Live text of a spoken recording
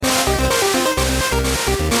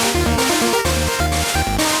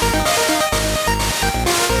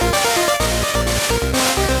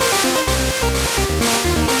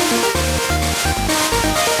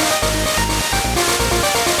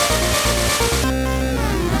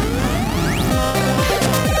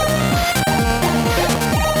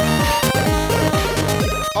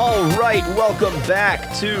right, welcome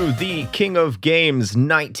back to the King of Games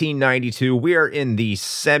 1992. We are in the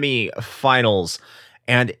semi-finals,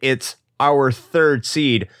 and it's our third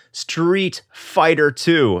seed, Street Fighter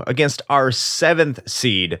 2, against our seventh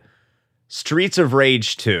seed, Streets of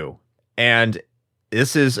Rage 2. And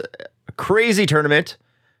this is a crazy tournament.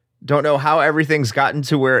 Don't know how everything's gotten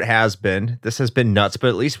to where it has been. This has been nuts, but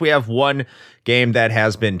at least we have one game that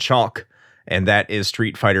has been chalk, and that is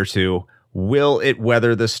Street Fighter 2. Will it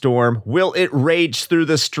weather the storm? Will it rage through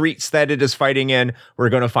the streets that it is fighting in? We're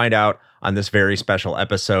going to find out on this very special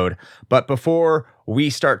episode. But before we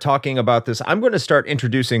start talking about this, I'm going to start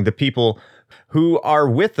introducing the people who are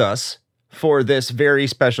with us for this very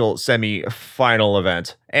special semi-final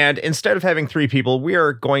event. And instead of having 3 people, we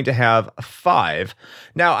are going to have 5.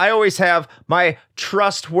 Now, I always have my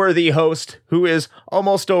trustworthy host, who is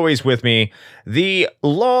almost always with me, the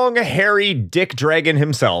long, hairy dick dragon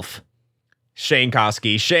himself, Shane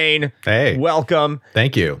Koski. Shane, hey, welcome.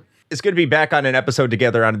 Thank you. It's good to be back on an episode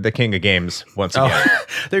together on the King of Games once again.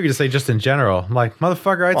 They're going to say just in general. I'm like,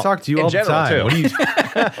 motherfucker, I talk to you all the time. Too. What are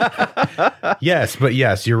you?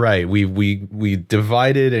 Yes, you're right. We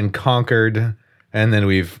divided and conquered, and then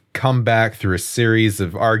we've come back through a series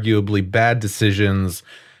of arguably bad decisions,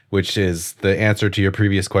 which is the answer to your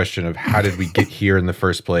previous question of how did we get here in the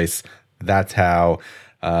first place. That's how.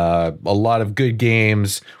 A lot of good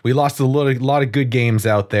games. We lost a lot of good games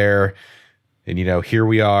out there. And, here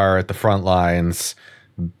we are at the front lines,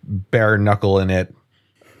 bare knuckle in it.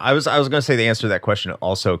 I was going to say the answer to that question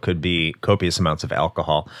also could be copious amounts of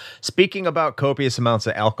alcohol. Speaking about copious amounts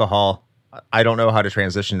of alcohol, I don't know how to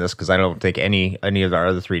transition this because I don't think any of our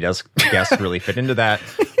other 3 guests really fit into that.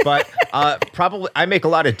 But probably I make a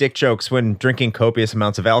lot of dick jokes when drinking copious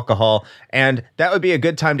amounts of alcohol. And that would be a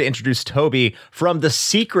good time to introduce Toby from the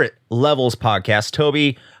Secret Levels podcast.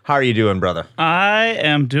 Toby, how are you doing, brother? I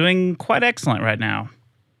am doing quite excellent right now.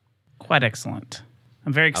 Quite excellent.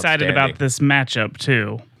 I'm very excited about this matchup,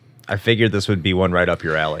 too. I figured this would be one right up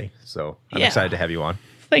your alley. So I'm excited to have you on.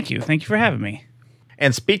 Thank you. Thank you for having me.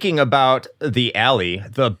 And speaking about the alley,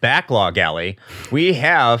 the backlog alley, we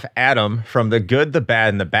have Adam from The Good, the Bad,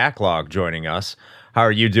 and the Backlog joining us. How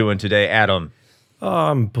are you doing today, Adam?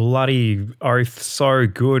 I'm bloody oath so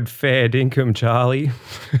good, fair dinkum, Charlie.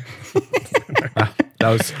 That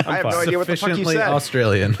was I have no idea what the fuck you said.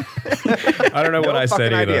 Australian. I don't know what I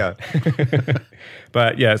said either.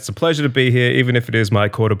 But yeah, it's a pleasure to be here, even if it is my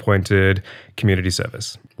court-appointed community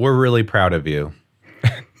service. We're really proud of you.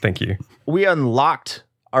 Thank you. We unlocked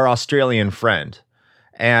our Australian friend,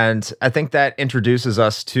 and I think that introduces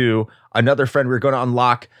us to another friend. We're going to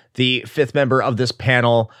unlock the 5th member of this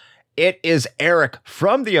panel. It is Eric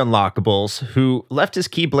from the Unlockables, who left his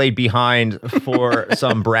Keyblade behind for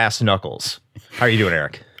some brass knuckles. How are you doing,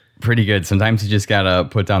 Eric? Pretty good. Sometimes you just gotta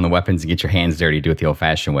put down the weapons and get your hands dirty, do it the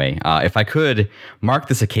old-fashioned way. If I could mark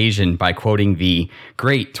this occasion by quoting the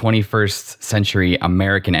great 21st century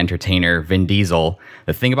American entertainer Vin Diesel,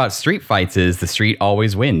 the thing about street fights is the street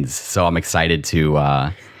always wins. So I'm excited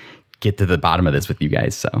to get to the bottom of this with you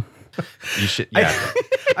guys. So you should. Yeah.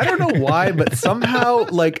 I don't know why, but somehow,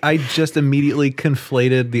 I just immediately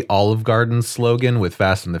conflated the Olive Garden slogan with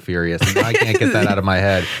Fast and the Furious, and I can't get that out of my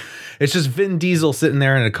head. It's just Vin Diesel sitting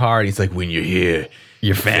there in a car, and he's like, when you're here,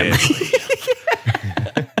 your family.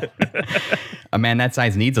 A man that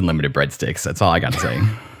size needs unlimited breadsticks. That's all I got to say.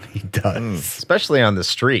 He does. Especially on the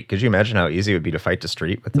street. Could you imagine how easy it would be to fight the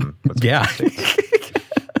street with them? Yeah.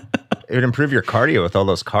 It would improve your cardio with all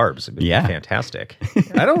those carbs. It'd be fantastic.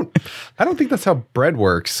 I don't think that's how bread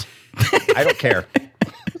works. I don't care.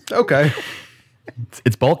 Okay.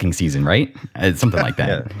 It's bulking season, right? It's something like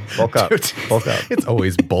that. Yeah. Bulk up. Bulk up. It's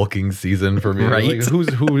always bulking season for me. Right?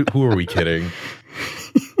 Who are we kidding?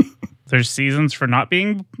 There's seasons for not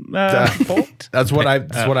being bulked. That's what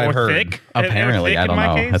I've heard. Thick. Apparently, Thick I don't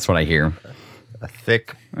know. case? That's what I hear. A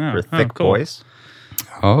thick cool. boys.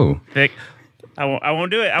 Oh, Thick. I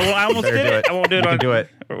won't do it. I almost did it. I won't do it. You can do it.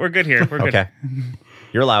 We're good here. We're good. Okay.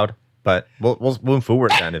 You're allowed, but we'll move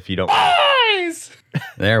forward then if you don't.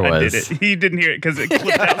 there was. I did it. He didn't hear it because it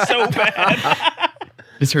clipped out so bad.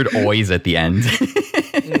 Just heard "oys" at the end.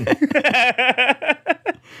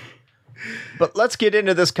 But let's get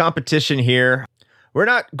into this competition here. We're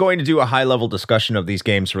not going to do a high-level discussion of these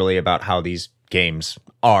games really about how these games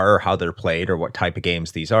are, or how they're played, or what type of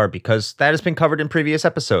games these are, because that has been covered in previous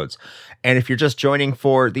episodes. And if you're just joining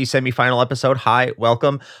for the semifinal episode, hi,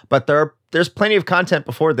 welcome. But there's plenty of content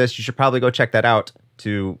before this. You should probably go check that out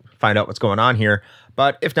to find out what's going on here.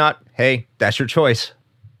 But if not, hey, that's your choice.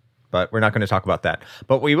 But we're not going to talk about that.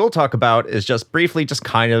 But what we will talk about is just briefly just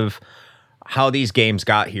kind of how these games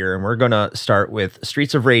got here, and we're going to start with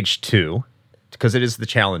Streets of Rage 2, because it is the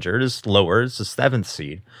challenger. It is lower. It's the 7th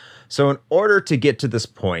seed. So in order to get to this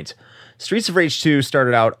point, Streets of Rage 2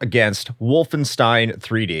 started out against Wolfenstein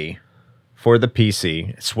 3D for the PC.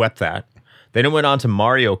 It swept that. Then it went on to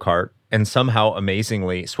Mario Kart, and somehow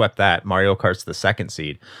amazingly swept that. Mario Kart's the 2nd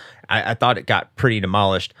seed. I thought it got pretty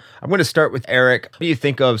demolished. I'm going to start with Eric. What do you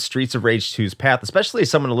think of Streets of Rage 2's path, especially as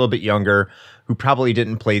someone a little bit younger who probably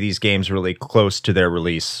didn't play these games really close to their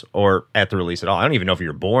release or at the release at all? I don't even know if you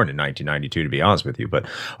were born in 1992, to be honest with you. But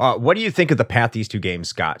what do you think of the path these two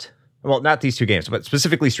games got? Well, not these two games, but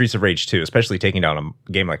specifically Streets of Rage 2, especially taking down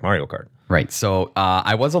a game like Mario Kart. Right. So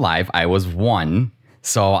I was alive. I was 1.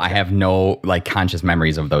 So I have no like conscious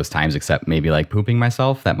memories of those times except maybe like pooping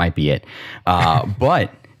myself. That might be it.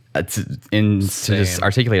 But to just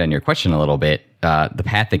articulate on your question a little bit, the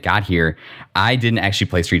path that got here, I didn't actually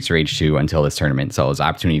play Streets of Rage 2 until this tournament. So it was an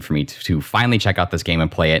opportunity for me to finally check out this game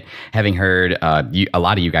and play it. Having heard a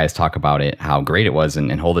lot of you guys talk about it, how great it was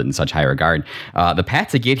and hold it in such high regard. The path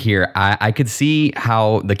to get here, I could see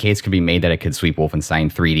how the case could be made that it could sweep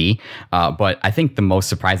Wolfenstein 3D. But I think the most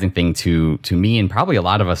surprising thing to me and probably a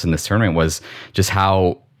lot of us in this tournament was just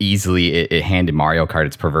how easily it handed Mario Kart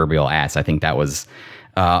its proverbial ass. I think that was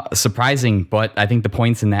surprising, but I think the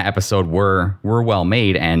points in that episode were well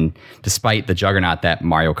made, and despite the juggernaut that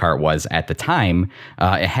Mario Kart was at the time,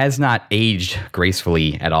 it has not aged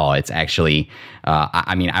gracefully at all. It's actually,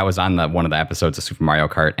 I was on one of the episodes of Super Mario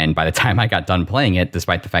Kart, and by the time I got done playing it,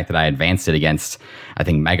 despite the fact that I advanced it against, I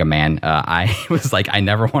think, Mega Man, I was like, I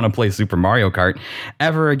never want to play Super Mario Kart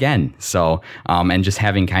ever again. So, and just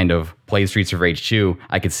having kind of played Streets of Rage 2,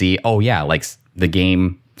 I could see, oh yeah, like the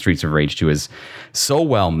game Streets of Rage 2 is so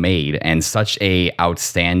well made and such a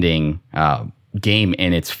outstanding game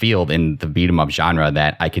in its field in the beat 'em up genre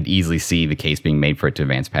that I could easily see the case being made for it to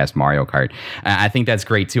advance past Mario Kart. I think that's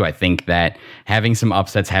great too. I think that having some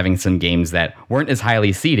upsets, having some games that weren't as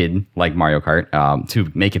highly seeded like Mario Kart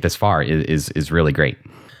to make it this far is really great.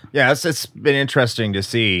 Yeah, it's been interesting to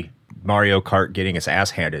see Mario Kart getting its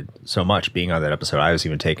ass handed so much. Being on that episode, I was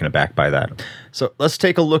even taken aback by that. So let's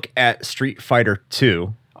take a look at Street Fighter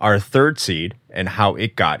 2, our 3rd seed, and how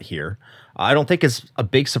it got here. I don't think it's a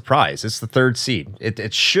big surprise. It's the 3rd seed.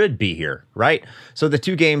 It should be here, right? So the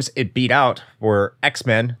two games it beat out were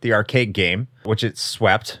X-Men, the arcade game, which it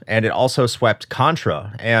swept, and it also swept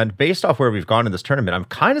Contra. And based off where we've gone in this tournament, I'm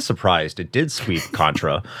kind of surprised it did sweep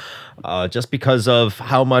Contra, just because of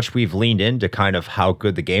how much we've leaned into kind of how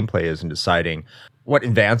good the gameplay is in deciding what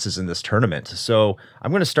advances in this tournament. So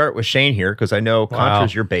I'm going to start with Shane here because I know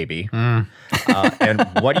Contra's your baby. And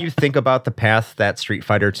what do you think about the path that Street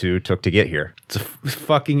Fighter 2 took to get here? It's a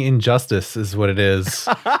fucking injustice is what it is.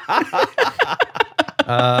 No,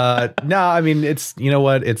 I mean, it's, you know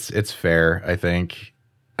what? It's fair, I think.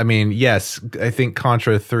 I mean, yes, I think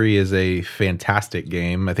Contra 3 is a fantastic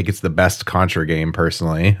game. I think it's the best Contra game,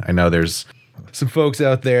 personally. I know there's some folks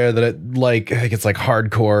out there that I think it's like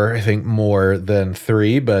hardcore, I think, more than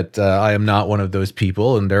 3, but I am not one of those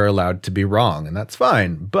people, and they're allowed to be wrong, and that's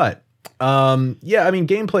fine. But yeah, I mean,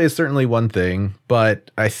 gameplay is certainly one thing,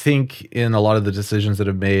 but I think in a lot of the decisions that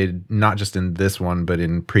have made, not just in this one, but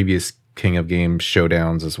in previous King of Games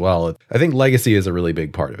showdowns as well, I think legacy is a really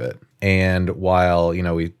big part of it. And while, you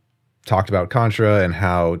know, we talked about Contra and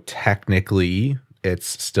how technically it's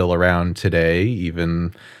still around today,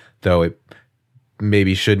 even though it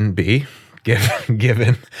maybe shouldn't be,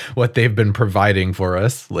 given what they've been providing for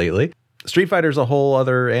us lately. Street Fighter's a whole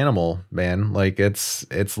other animal, man. Like its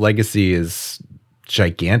legacy is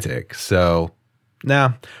gigantic. So,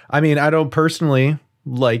 nah, I mean, I don't personally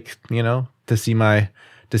like, you know, to see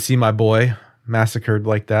my boy massacred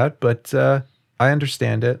like that, but I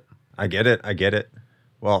understand it. I get it.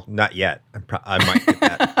 Well, not yet. I might get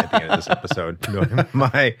that at the end of this episode.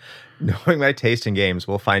 Knowing my taste in games,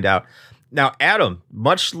 we'll find out. Now, Adam,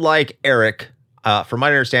 much like Eric, from my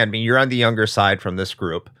understanding, you're on the younger side from this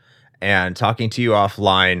group. And talking to you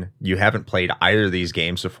offline, you haven't played either of these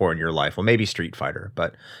games before in your life. Well, maybe Street Fighter,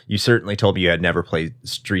 but you certainly told me you had never played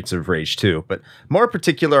Streets of Rage 2. But more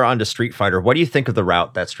particular onto Street Fighter, what do you think of the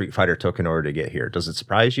route that Street Fighter took in order to get here? Does it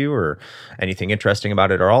surprise you, or anything interesting about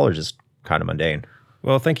it at all, or just kind of mundane?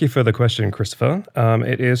 Well, thank you for the question, Christopher.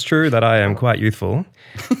 It is true that I am quite youthful.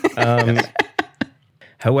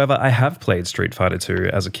 However, I have played Street Fighter 2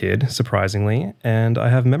 as a kid, surprisingly, and I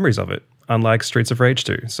have memories of it, unlike Streets of Rage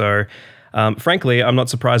 2. So, frankly, I'm not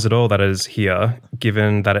surprised at all that it is here,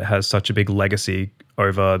 given that it has such a big legacy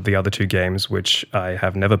over the other two games, which I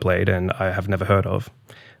have never played and I have never heard of.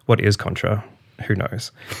 What is Contra? Who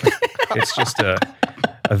knows? It's just a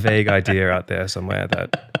vague idea out there somewhere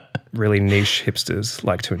that really niche hipsters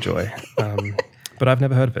like to enjoy. But I've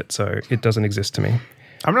never heard of it, so it doesn't exist to me.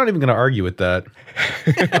 I'm not even going to argue with that.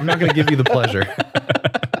 I'm not going to give you the pleasure.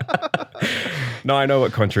 No, I know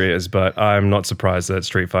what Contra is, but I'm not surprised that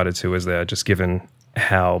Street Fighter 2 is there, just given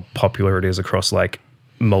how popular it is across like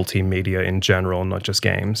multimedia in general, not just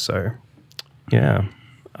games. So, yeah,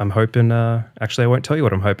 I'm hoping. Actually, I won't tell you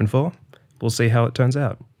what I'm hoping for. We'll see how it turns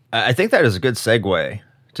out. I think that is a good segue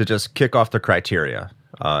to just kick off the criteria.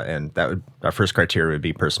 And our first criteria would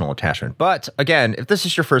be personal attachment. But again, if this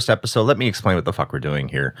is your first episode, let me explain what the fuck we're doing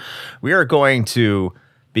here. We are going to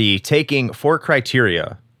be taking 4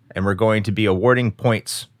 criteria and we're going to be awarding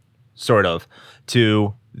points, sort of,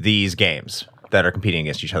 to these games that are competing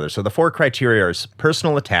against each other. So the 4 criteria are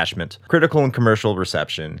personal attachment, critical and commercial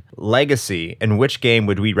reception, legacy, and which game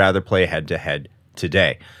would we rather play head-to-head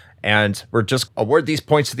today. And we're just award these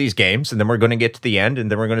points to these games, and then we're going to get to the end,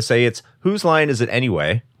 and then we're going to say it's whose line is it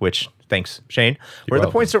anyway, which, thanks, Shane, where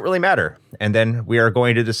the points don't really matter. And then we are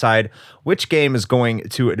going to decide which game is going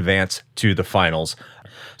to advance to the finals.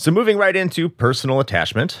 So moving right into personal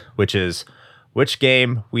attachment, which is which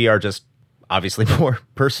game we are just obviously more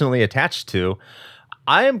personally attached to,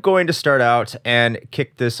 I am going to start out and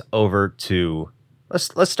kick this over to...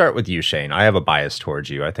 Let's start with you, Shane. I have a bias towards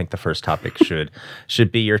you. I think the first topic should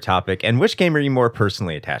be your topic. And which game are you more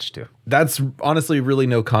personally attached to? That's honestly really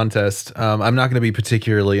no contest. I'm not going to be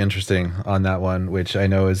particularly interesting on that one, which I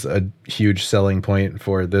know is a huge selling point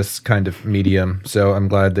for this kind of medium. So I'm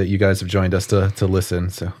glad that you guys have joined us to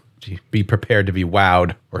listen. So be prepared to be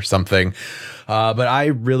wowed or something. But I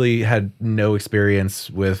really had no experience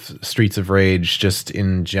with Streets of Rage just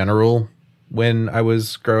in general. When I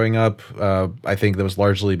was growing up, I think that was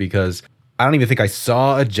largely because I don't even think I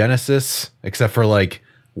saw a Genesis, except for like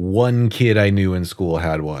one kid I knew in school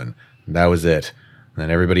had one. That was it. And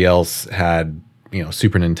then everybody else had,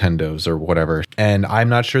 Super Nintendos or whatever. And I'm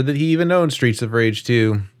not sure that he even owned Streets of Rage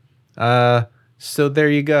 2. So there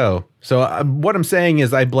you go. So what I'm saying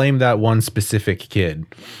is I blame that one specific kid.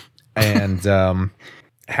 And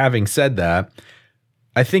having said that,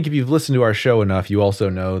 I think if you've listened to our show enough, you also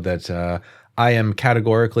know that I am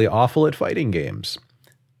categorically awful at fighting games.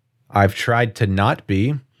 I've tried to not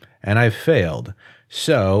be, and I've failed.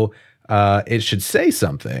 So it should say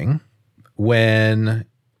something when,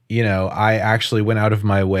 I actually went out of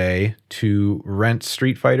my way to rent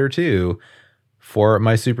Street Fighter 2 for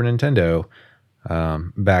my Super Nintendo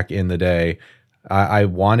back in the day. I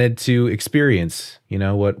wanted to experience,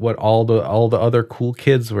 what all the other cool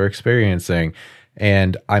kids were experiencing.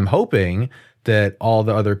 And I'm hoping that all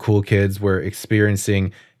the other cool kids were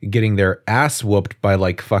experiencing getting their ass whooped by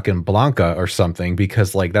like fucking Blanca or something,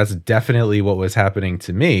 because like that's definitely what was happening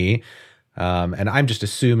to me. And I'm just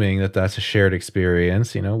assuming that that's a shared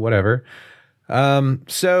experience, whatever.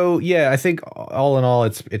 So yeah, I think all in all,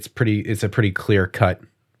 it's a pretty clear cut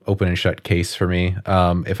open and shut case for me.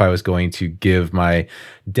 If I was going to give my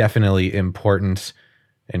definitely important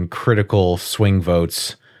and critical swing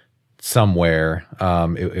votes somewhere,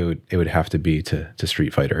 it would have to be to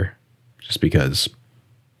Street Fighter, just because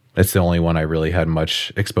it's the only one I really had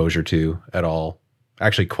much exposure to at all.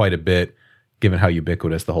 Actually, quite a bit, given how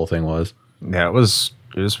ubiquitous the whole thing was. Yeah, it was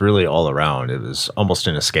really all around. It was almost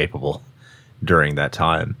inescapable during that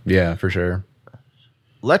time. Yeah, for sure.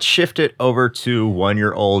 Let's shift it over to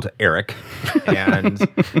 1-year-old Eric and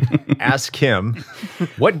ask him,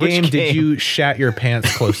 what game did you shat your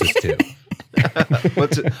pants closest to?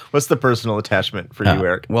 What's the personal attachment for you,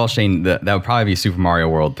 Eric? Well, Shane, that would probably be Super Mario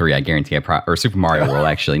World 3. I guarantee or Super Mario World,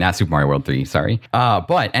 actually, not Super Mario World 3. Sorry.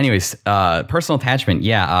 But anyways, personal attachment.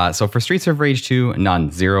 Yeah. So for Streets of Rage 2,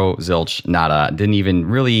 none, zero, zilch, nada. Didn't even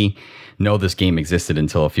really know this game existed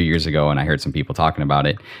until a few years ago, and I heard some people talking about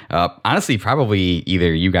it. Honestly, probably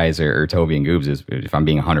either you guys or Toby and Goobs, if I'm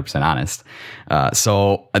being 100% honest.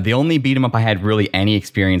 So the only beat 'em up I had really any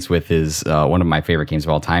experience with is one of my favorite games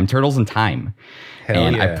of all time, Turtles in Time. Hell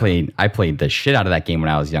and yeah. I played the shit out of that game when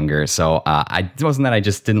I was younger. So it wasn't that I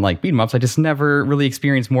just didn't like beat 'em ups. I just never really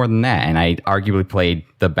experienced more than that. And I arguably played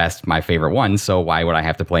my favorite ones. So why would I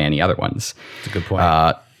have to play any other ones? That's a good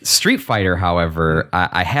point. Street Fighter, however,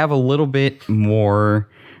 I have a little bit more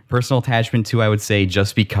personal attachment to, I would say,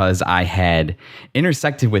 just because I had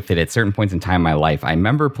intersected with it at certain points in time in my life. I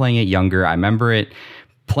remember playing it younger. I remember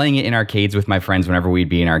playing it in arcades with my friends whenever we'd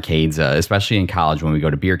be in arcades, especially in college when we go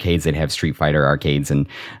to beer arcades, they'd have Street Fighter arcades. And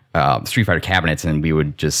Street Fighter cabinets, and we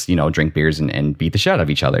would just, drink beers and beat the shit out of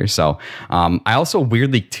each other. So I also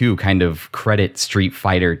weirdly too kind of credit Street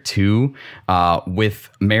Fighter 2 with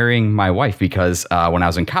marrying my wife, because when I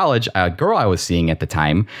was in college, a girl I was seeing at the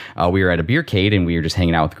time, we were at a beercade and we were just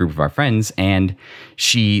hanging out with a group of our friends, and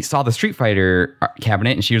she saw the Street Fighter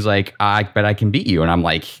cabinet and she was like, I bet I can beat you. And I'm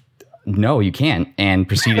like, no, you can't, and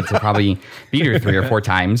proceeded to probably beat her 3 or 4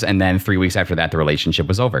 times. And then 3 weeks after that, the relationship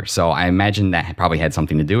was over. So I imagine that probably had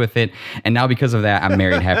something to do with it. And now because of that, I'm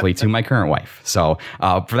married happily to my current wife. So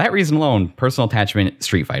for that reason alone, personal attachment,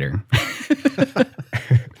 Street Fighter.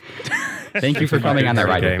 Thank you for coming on that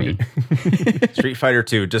ride with me. Street Fighter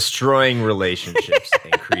 2, destroying relationships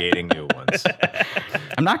and creating new ones.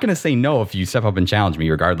 I'm not going to say no if you step up and challenge me,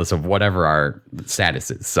 regardless of whatever our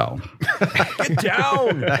status is. So Get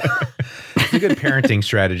down. It's a good parenting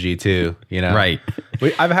strategy too, Right.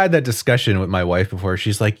 I've had that discussion with my wife before.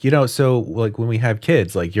 She's like, so like when we have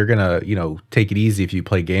kids, like you're gonna, take it easy if you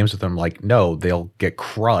play games with them. Like, no, they'll get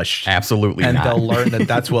crushed. Absolutely and not. they'll learn that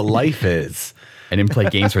that's what life is. I didn't play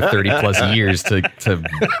games for 30 plus years to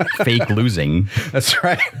fake losing. That's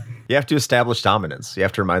right. You have to establish dominance. You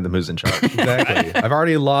have to remind them who's in charge. Exactly. I've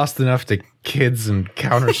already lost enough to kids in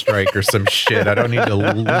Counter-Strike or some shit. I don't need to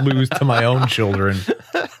lose to my own children.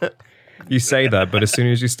 You say that, but as soon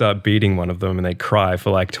as you start beating one of them and they cry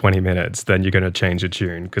for like 20 minutes, then you're going to change a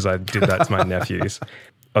tune, because I did that to my nephews.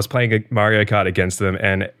 I was playing a Mario Kart against them,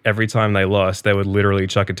 and every time they lost, they would literally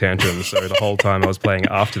chuck a tantrum. So the whole time I was playing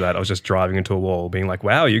after that, I was just driving into a wall, being like,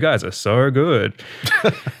 wow, you guys are so good.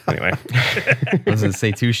 Anyway. I was going to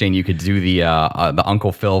say too, Shane, you could do the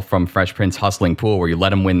Uncle Phil from Fresh Prince hustling pool, where you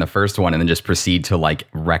let them win the first one and then just proceed to like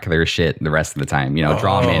wreck their shit the rest of the time.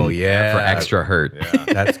 Draw them in for extra hurt. Yeah.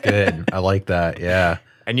 That's good. I like that. Yeah.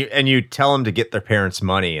 And you tell them to get their parents'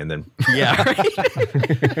 money, and then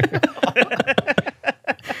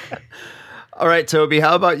All right, Toby,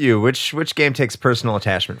 how about you? Which game takes personal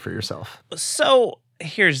attachment for yourself? So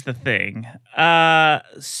here's the thing.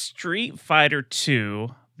 Street Fighter 2,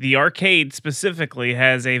 the arcade specifically,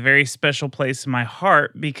 has a very special place in my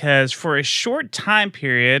heart, because for a short time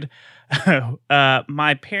period,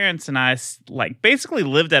 my parents and I basically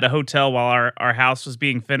lived at a hotel while our house was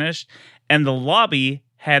being finished, and the lobby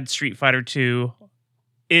had Street Fighter 2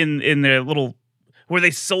 in their little, where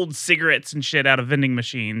they sold cigarettes and shit out of vending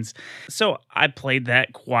machines. So I played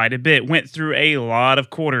that quite a bit, went through a lot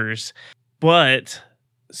of quarters. But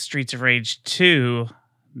Streets of Rage 2,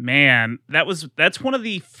 man, that's one of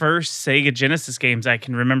the first Sega Genesis games I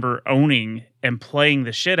can remember owning and playing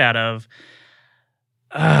the shit out of.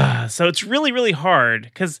 So it's really, really hard,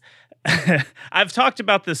 because I've talked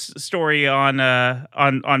about this story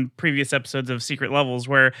on previous episodes of Secret Levels,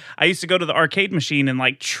 where I used to go to the arcade machine and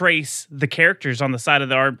like trace the characters on the side of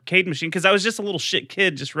the arcade machine, because I was just a little shit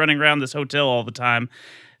kid just running around this hotel all the time.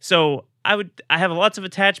 So I have lots of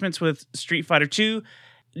attachments with Street Fighter 2,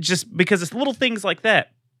 just because it's little things like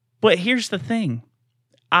that. But here's the thing.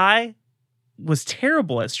 I was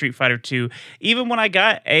terrible at Street Fighter 2. Even when I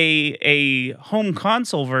got a home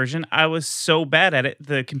console version, I was so bad at it.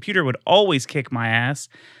 The computer would always kick my ass.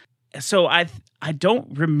 So I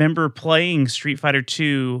don't remember playing Street Fighter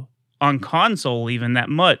 2 on console even that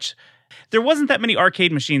much. There wasn't that many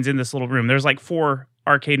arcade machines in this little room. There's like 4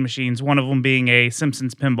 arcade machines, one of them being a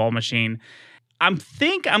Simpsons pinball machine. I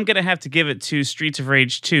think I'm going to have to give it to Streets of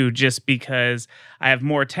Rage 2, just because I have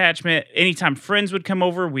more attachment. Anytime friends would come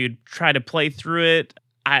over, we would try to play through it.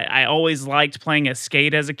 I always liked playing as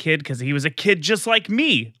Skate as a kid, because he was a kid just like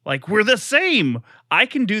me. Like, we're the same. I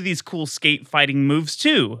can do these cool skate fighting moves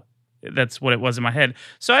too. That's what it was in my head.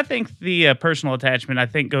 So I think the personal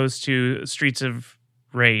attachment, goes to Streets of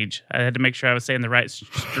Rage. I had to make sure I was saying the right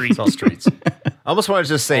street. It's all streets. I almost wanted to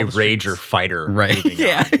just say Rage or Fighter. Right.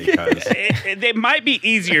 Yeah. Because it might be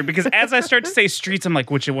easier, because as I start to say streets, I'm like,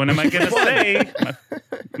 which one am I going to say?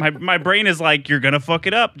 My brain is like, you're going to fuck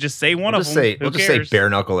it up. Just say one of them. We'll just say Bare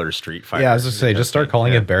Knuckle or Street Fighter. Yeah, I was just say, just start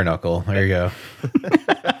calling it Bare Knuckle. There you go.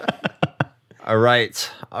 All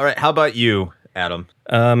right. How about you, Adam?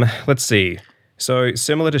 Let's see. So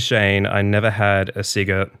similar to Shane, I never had a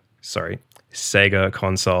Sega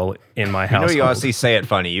console in my household. You obviously say it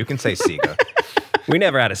funny. You can say Sega. We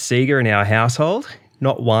never had a Sega in our household.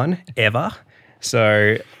 Not one, ever.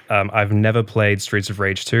 So I've never played Streets of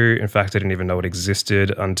Rage 2. In fact, I didn't even know it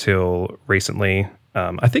existed until recently.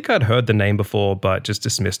 I think I'd heard the name before, but just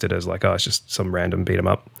dismissed it as like, oh, it's just some random beat 'em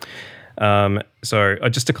up. So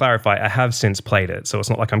just to clarify, I have since played it. So it's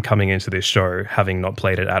not like I'm coming into this show having not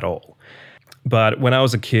played it at all. But when I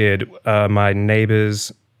was a kid, my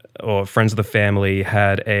neighbors or friends of the family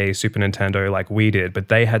had a Super Nintendo like we did, but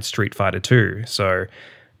they had Street Fighter 2. So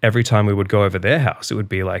every time we would go over their house, it would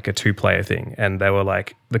be like a 2-player thing. And they were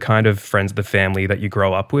like the kind of friends of the family that you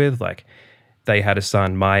grow up with. Like they had a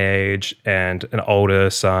son my age and an older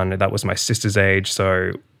son that was my sister's age.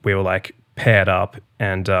 So we were like paired up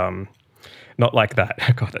and not like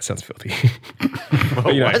that. God, that sounds filthy.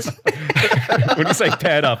 But, you know, when you say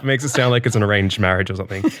paired up, it makes it sound like it's an arranged marriage or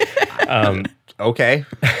something. Okay.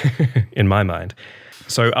 In my mind.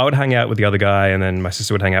 So I would hang out with the other guy, and then my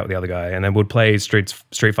sister would hang out with the other guy, and then we'd play Street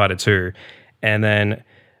Fighter 2. And then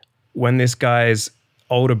when this guy's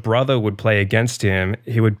older brother would play against him,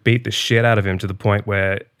 he would beat the shit out of him to the point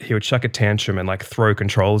where he would chuck a tantrum and like throw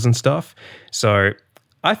controls and stuff. So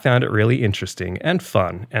I found it really interesting and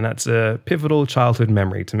fun, and that's a pivotal childhood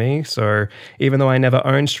memory to me. So even though I never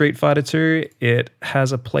owned Street Fighter 2, it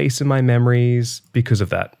has a place in my memories because of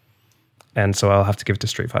that. And so I'll have to give it to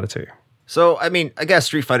Street Fighter 2. So, I mean, I guess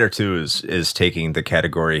Street Fighter 2 is taking the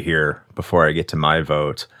category here before I get to my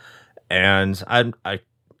vote. And I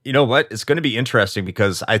you know what? It's going to be interesting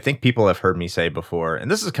because I think people have heard me say before, and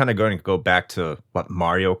this is kind of going to go back to what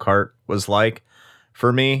Mario Kart was like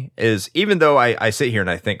for me, is even though I sit here and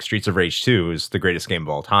I think Streets of Rage 2 is the greatest game of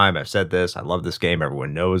all time, I've said this, I love this game,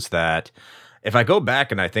 everyone knows that. If I go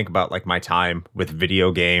back and I think about like my time with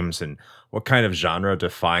video games and what kind of genre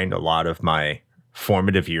defined a lot of my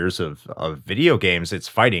formative years of video games, it's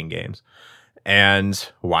fighting games.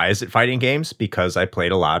 And why is it fighting games? Because I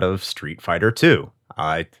played a lot of Street Fighter 2.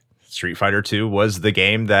 Street Fighter 2 was the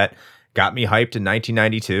game that got me hyped in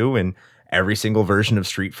 1992, and every single version of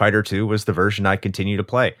Street Fighter 2 was the version I continue to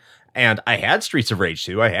play. And I had Streets of Rage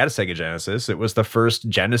 2. I had a Sega Genesis. It was the first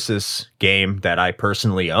Genesis game that I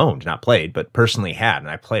personally owned, not played, but personally had, and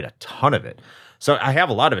I played a ton of it. So I have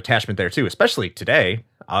a lot of attachment there too, especially today.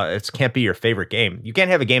 It can't be your favorite game. You can't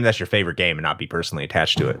have a game that's your favorite game and not be personally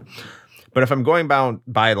attached to it. But if I'm going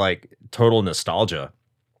by like total nostalgia,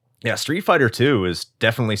 yeah, Street Fighter 2 is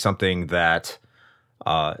definitely something that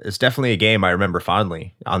is definitely a game I remember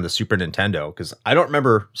fondly on the Super Nintendo, because I don't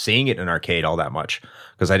remember seeing it in an arcade all that much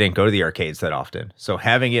because I didn't go to the arcades that often. So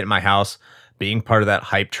having it in my house, being part of that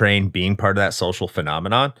hype train, being part of that social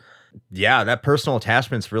phenomenon, yeah, that personal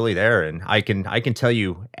attachment's really there. And I can tell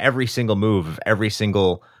you every single move of every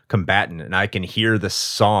single combatant, and I can hear the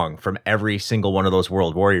song from every single one of those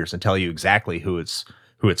World Warriors and tell you exactly who it's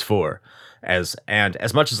for. As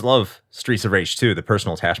much as I love Streets of Rage 2, the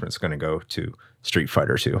personal attachment is going to go to Street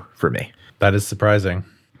Fighter 2 for me. That is surprising.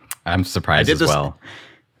 I'm surprised as well.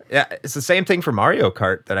 Yeah, it's the same thing for Mario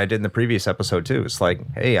Kart that I did in the previous episode too. It's like,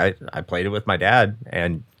 hey, I played it with my dad,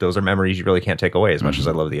 and those are memories you really can't take away as much as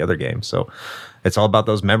I love the other games. So it's all about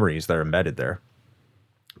those memories that are embedded there.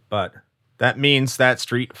 But that means that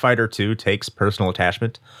Street Fighter 2 takes personal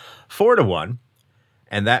attachment 4-1.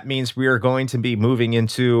 And that means we are going to be moving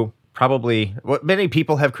into probably what many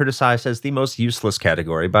people have criticized as the most useless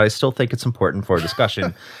category, but I still think it's important for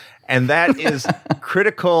discussion. And that is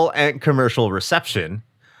critical and commercial reception,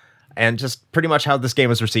 and just pretty much how this game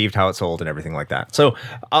was received, how it sold, and everything like that. So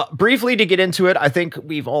briefly to get into it, I think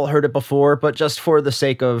we've all heard it before, but just for the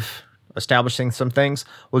sake of establishing some things,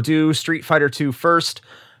 we'll do Street Fighter 2 first.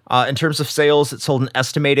 In terms of sales, it sold an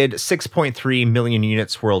estimated 6.3 million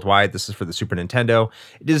units worldwide. This is for the Super Nintendo.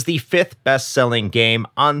 It is the 5th best-selling game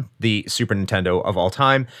on the Super Nintendo of all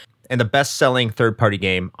time, and the best-selling third-party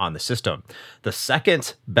game on the system. The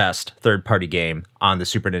second best third-party game on the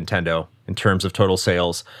Super Nintendo in terms of total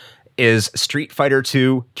sales is Street Fighter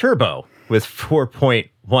 2 Turbo with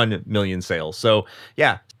 4.1 million sales. So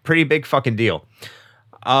yeah, pretty big fucking deal.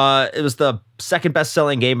 It was the second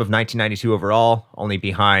best-selling game of 1992 overall, only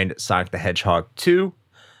behind Sonic the Hedgehog 2.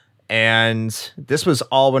 And this was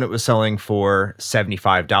all when it was selling for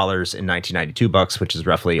 $75 in 1992 bucks, which is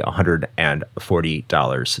roughly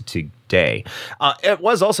 $140 today. It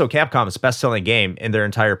was also Capcom's best-selling game in their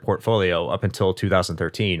entire portfolio up until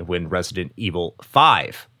 2013 when Resident Evil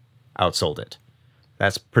 5 outsold it.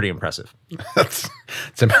 That's pretty impressive. It's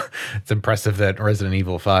impressive that Resident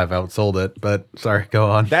Evil 5 outsold it, but sorry, go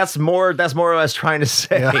on. That's more what I was trying to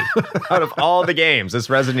say. Yeah. Out of all the games, it's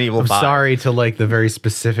Resident Evil 5. I'm sorry to like the very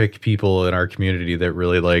specific people in our community that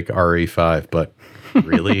really like RE5, but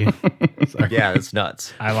really? Yeah, it's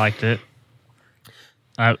nuts. I liked it.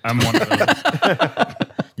 I'm one of those.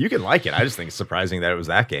 You can like it. I just think it's surprising that it was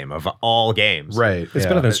that game of all games. Right. It's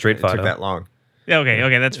better than Street Fighter. It took that long. Yeah,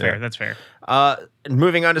 okay, that's fair. That's fair.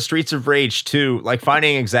 Moving on to Streets of Rage 2, like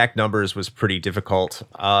finding exact numbers was pretty difficult.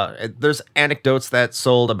 There's anecdotes that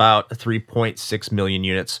sold about 3.6 million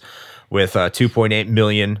units, with 2.8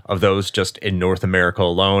 million of those just in North America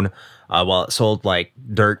alone, while it sold like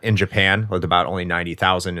dirt in Japan with about only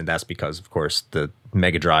 90,000, and that's because, of course, the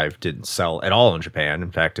Mega Drive didn't sell at all in Japan.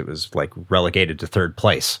 In fact, it was like relegated to third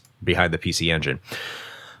place behind the PC Engine.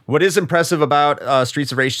 What is impressive about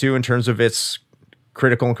Streets of Rage 2 in terms of its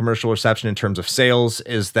critical and commercial reception in terms of sales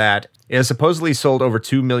is that it has supposedly sold over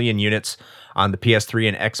 2 million units on the PS3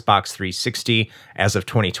 and Xbox 360 as of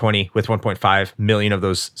 2020, with 1.5 million of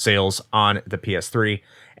those sales on the PS3.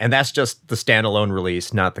 And that's just the standalone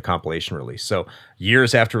release, not the compilation release. So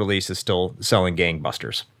years after release, is still selling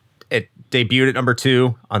gangbusters. It debuted at number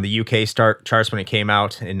 2 on the UK charts when it came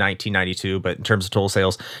out in 1992, but in terms of total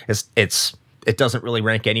sales, it doesn't really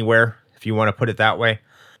rank anywhere, if you want to put it that way.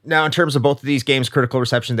 Now, in terms of both of these games' critical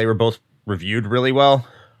reception, they were both reviewed really well.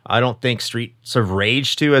 I don't think Streets of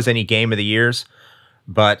Rage 2 has any Game of the Years,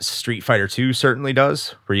 but Street Fighter 2 certainly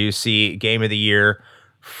does, where you see Game of the Year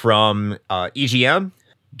from EGM,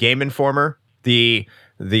 Game Informer, the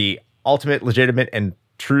ultimate, legitimate, and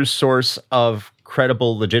true source of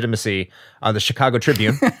credible legitimacy. The Chicago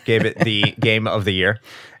Tribune gave it the Game of the Year,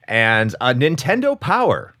 and Nintendo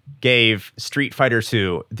Power gave Street Fighter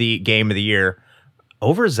 2 the Game of the Year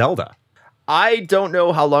over Zelda. I don't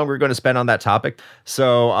know how long we're going to spend on that topic,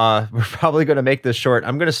 so we're probably going to make this short.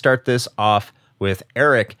 I'm going to start this off with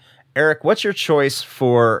Eric. Eric, what's your choice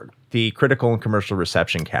for the critical and commercial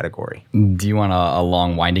reception category? Do you want a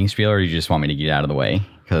long winding spiel, or do you just want me to get out of the way?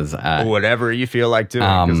 Because whatever you feel like doing,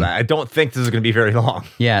 because I don't think this is going to be very long.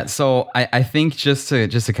 Yeah, so I think just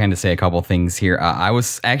to kind of say a couple things here, I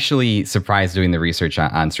was actually surprised doing the research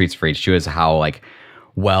on Streets of Rage 2 as how like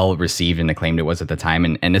well received and acclaimed it was at the time,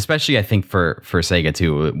 and especially I think for Sega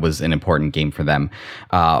too, it was an important game for them.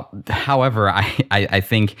 However, I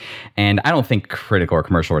think, and I don't think critical or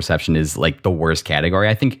commercial reception is like the worst category.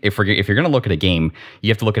 I think if you're going to look at a game, you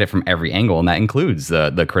have to look at it from every angle, and that includes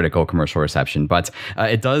the critical commercial reception. But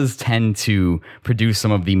it does tend to produce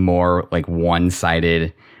some of the more like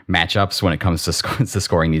one-sided matchups when it comes to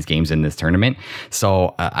scoring these games in this tournament.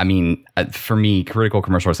 So, I mean, for me, critical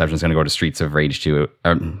commercial reception is going to go to Streets of Rage 2.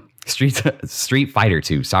 Street Fighter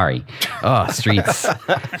 2, sorry. Streets.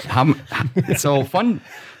 So fun.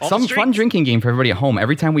 Some fun drinking game for everybody at home.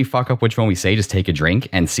 Every time we fuck up which one we say, just take a drink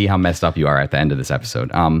and see how messed up you are at the end of this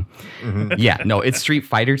episode. Yeah, no, it's Street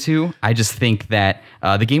Fighter 2. I just think that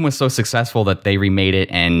the game was so successful that they remade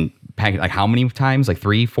it and packed like how many times? Like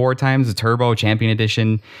 3-4 times the Turbo Champion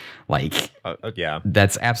Edition. Like, yeah,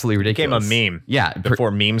 that's absolutely ridiculous. It became a meme. Yeah, before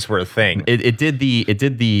memes were a thing. It did the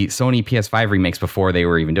Sony PS5 remakes before they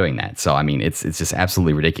were even doing that. So I mean, it's just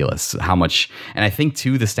absolutely ridiculous how much. And I think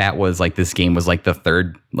too, the stat was like this game was like the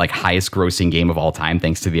third like highest grossing game of all time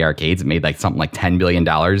thanks to the arcades. It made like something like $10 billion.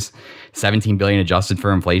 17 billion adjusted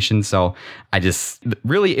for inflation. So I just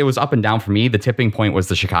really, it was up and down for me. The tipping point was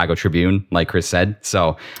the Chicago Tribune, like Chris said.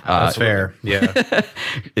 So that's fair. Yeah.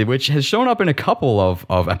 Which has shown up in a couple of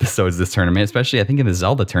episodes this tournament, especially I think in the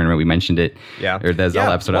Zelda tournament, we mentioned it. Yeah. Or the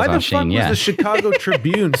Zelda episode I was on Shane. Why the fuck was the Chicago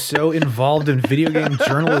Tribune so involved in video game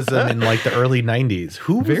journalism in like the early 90s?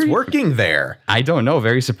 Who was working there? I don't know.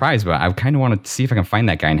 Very surprised, but I kind of want to see if I can find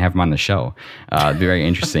that guy and have him on the show. It'd be very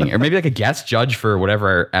interesting. Or maybe like a guest judge for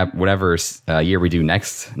whatever year we do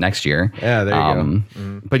next year. Yeah, there you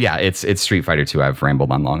go. But yeah, it's Street Fighter 2. I've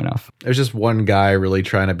rambled on long enough. There's just one guy really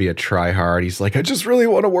trying to be a tryhard. He's like, I just really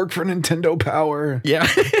want to work for Nintendo Power. Yeah.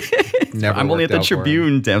 I'm only at the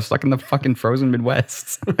Tribune. I'm stuck in the fucking frozen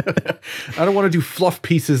Midwest. I don't want to do fluff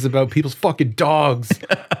pieces about people's fucking dogs.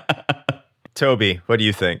 Toby, what do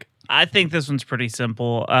you think? I think this one's pretty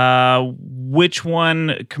simple. Which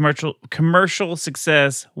one commercial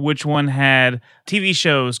success? Which one had TV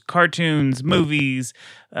shows, cartoons, movies,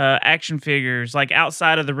 action figures, like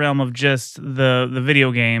outside of the realm of just the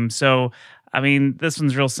video game? So, I mean, this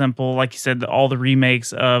one's real simple. Like you said, all the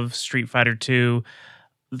remakes of Street Fighter 2,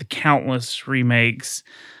 the countless remakes.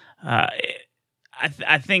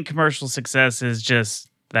 I think commercial success is just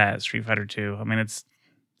that, Street Fighter 2. I mean,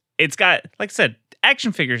 it's got, like I said,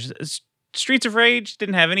 action figures. Streets of Rage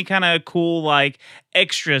didn't have any kind of cool like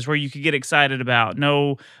extras where you could get excited about.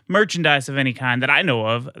 No merchandise of any kind that I know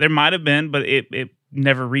of. There might have been, but it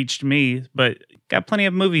never reached me. But got plenty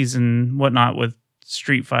of movies and whatnot with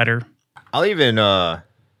Street Fighter.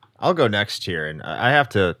 I'll go next here, and I have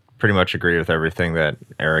to pretty much agree with everything that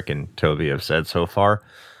Eric and Toby have said so far.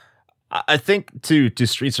 I think to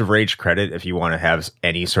Streets of Rage credit, if you want to have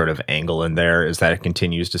any sort of angle in there, is that it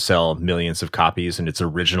continues to sell millions of copies in its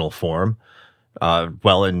original form,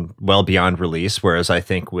 well beyond release. Whereas I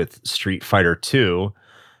think with Street Fighter 2,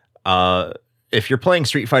 if you're playing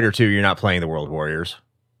Street Fighter 2, you're not playing the World Warriors.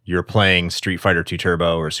 You're playing Street Fighter 2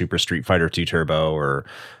 Turbo or Super Street Fighter 2 Turbo or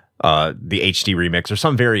the HD remix or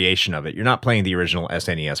some variation of it. You're not playing the original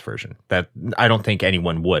SNES version. That I don't think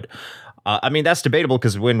anyone would. I mean, that's debatable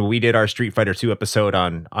because when we did our Street Fighter 2 episode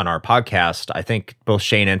on our podcast, I think both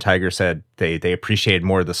Shane and Tiger said they appreciated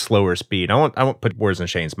more of the slower speed. I won't put words in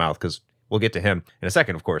Shane's mouth because we'll get to him in a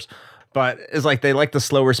second, of course. But it's like they like the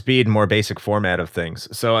slower speed and more basic format of things.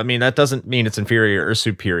 So, I mean, that doesn't mean it's inferior or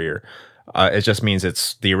superior. It just means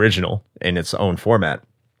it's the original in its own format.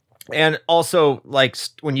 And also, like,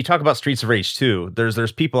 when you talk about Streets of Rage 2,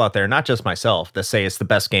 there's people out there, not just myself, that say it's the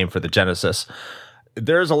best game for the Genesis.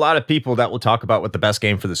 There's a lot of people that will talk about what the best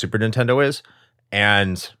game for the Super Nintendo is,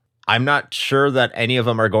 and I'm not sure that any of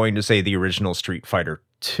them are going to say the original Street Fighter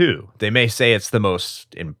 2. They may say it's the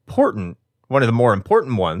most important, one of the more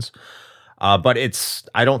important ones, but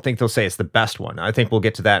I don't think they'll say it's the best one. I think we'll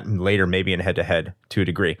get to that later, maybe in head-to-head to a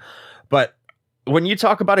degree. But when you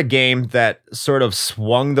talk about a game that sort of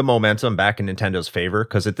swung the momentum back in Nintendo's favor,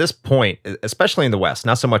 because at this point, especially in the West,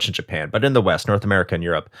 not so much in Japan, but in the West, North America and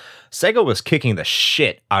Europe, Sega was kicking the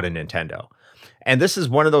shit out of Nintendo. And this is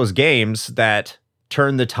one of those games that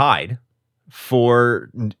turned the tide for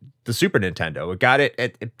the Super Nintendo. It got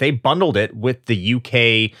they bundled it with the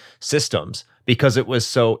UK systems because it was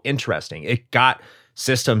so interesting. It got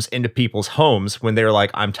systems into people's homes when they're like,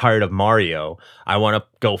 I'm tired of Mario. I want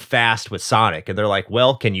to go fast with Sonic. And they're like,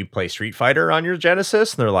 well, can you play Street Fighter on your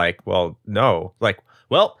Genesis? And they're like, well, no. Like,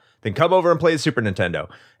 well, then come over and play the Super Nintendo.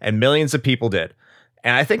 And millions of people did.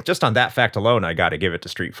 And I think just on that fact alone, I got to give it to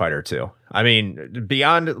Street Fighter 2. I mean,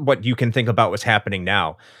 beyond what you can think about what's happening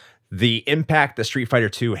now, the impact that Street Fighter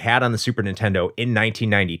 2 had on the Super Nintendo in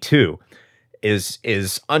 1992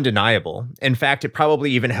 is undeniable. In fact, it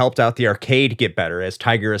probably even helped out the arcade get better, as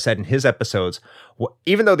Tiger has said in his episodes.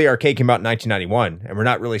 Even though the arcade came out in 1991, and we're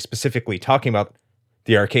not really specifically talking about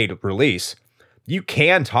the arcade release, you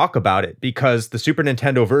can talk about it because the Super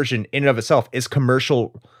Nintendo version in and of itself is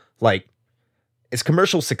commercial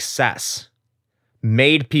success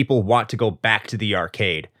made people want to go back to the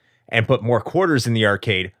arcade and put more quarters in the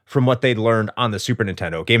arcade from what they'd learned on the Super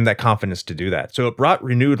Nintendo. It gave them that confidence to do that. So it brought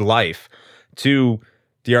renewed life to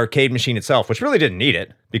the arcade machine itself, which really didn't need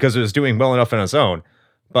it because it was doing well enough on its own,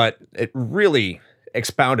 but it really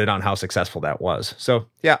expounded on how successful that was. So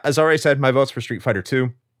yeah, as I already said, my vote's for Street Fighter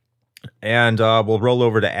 2, and we'll roll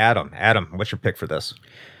over to Adam. Adam, what's your pick for this?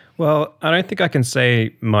 Well, I don't think I can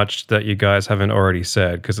say much that you guys haven't already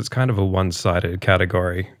said because it's kind of a one-sided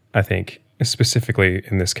category, I think, specifically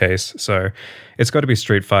in this case. So it's got to be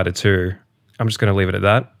Street Fighter 2. I'm just going to leave it at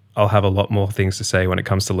that. I'll have a lot more things to say when it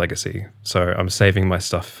comes to Legacy. So I'm saving my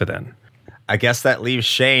stuff for then. I guess that leaves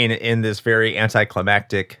Shane in this very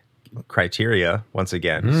anticlimactic criteria once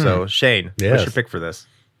again. So Shane, what's your pick for this?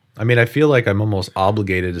 I mean, I feel like I'm almost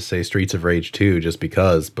obligated to say Streets of Rage 2 just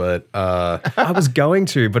because, but I was going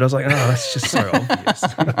to, but I was like, oh, that's just so obvious.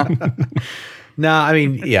 No, I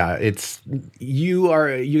mean, yeah, it's you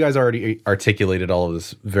guys already articulated all of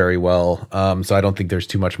this very well. So I don't think there's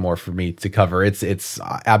too much more for me to cover. It's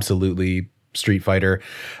absolutely Street Fighter.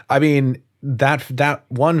 I mean, that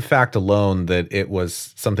one fact alone, that it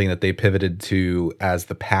was something that they pivoted to as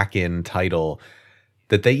the pack-in title,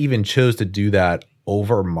 that they even chose to do that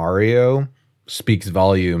over Mario, speaks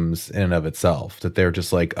volumes in and of itself. That they're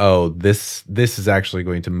just like, oh, this is actually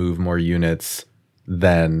going to move more units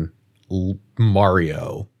than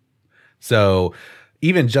Mario. So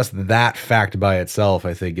even just that fact by itself,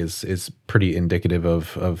 I think is pretty indicative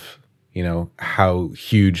of you know how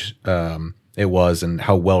huge it was and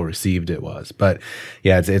how well received it was. But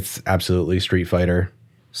yeah, it's absolutely Street Fighter.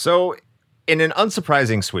 So in an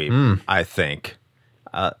unsurprising sweep, I think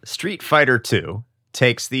Street Fighter 2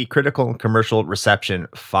 takes the critical and commercial reception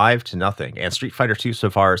 5-0, and Street Fighter 2 so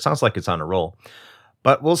far sounds like it's on a roll.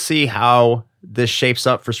 But we'll see how this shapes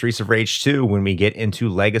up for Streets of Rage 2 when we get into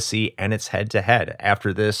Legacy and its head-to-head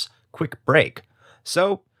after this quick break.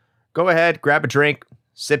 So go ahead, grab a drink,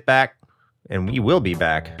 sit back, and we will be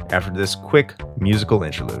back after this quick musical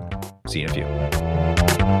interlude. See you in a few.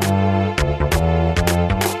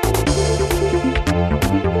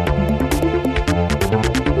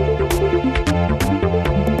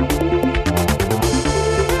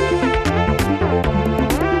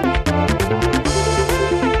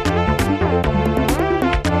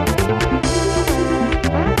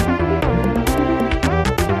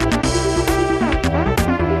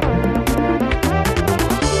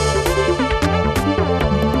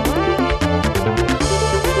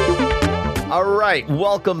 All right,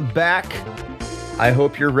 welcome back. I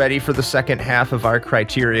hope you're ready for the second half of our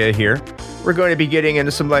criteria here. We're going to be getting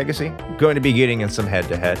into some Legacy, going to be getting in some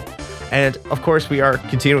head-to-head, and of course we are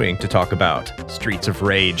continuing to talk about Streets of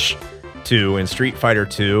Rage 2 and Street Fighter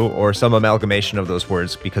 2, or some amalgamation of those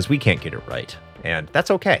words, because we can't get it right. And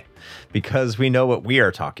that's okay, because we know what we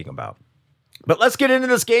are talking about. But let's get into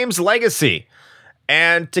this game's legacy.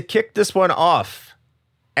 And to kick this one off,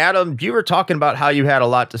 Adam, you were talking about how you had a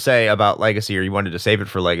lot to say about Legacy, or you wanted to save it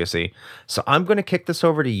for Legacy. So I'm going to kick this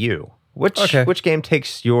over to you. Which game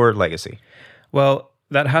takes your Legacy? Well,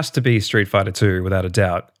 that has to be Street Fighter 2 without a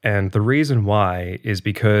doubt. And the reason why is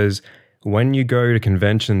because when you go to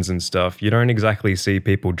conventions and stuff, you don't exactly see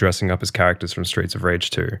people dressing up as characters from Streets of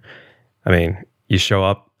Rage 2. I mean, you show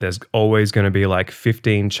up, there's always going to be like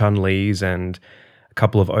 15 Chun-Lis and a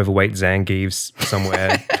couple of overweight Zangiefs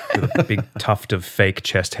somewhere with a big tuft of fake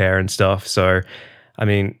chest hair and stuff. So, I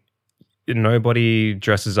mean, nobody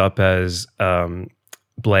dresses up as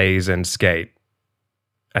Blaze and Skate,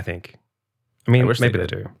 I think. I mean, maybe they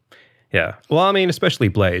do. Yeah. Well, I mean, especially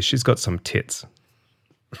Blaze. She's got some tits.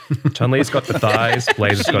 Chun-Li's got the thighs.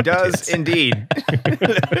 Blaze has got the tits. She does indeed.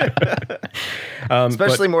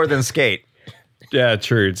 Especially more than Skate. Yeah,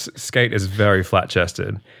 true. Skate is very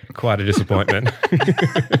flat-chested. Quite a disappointment.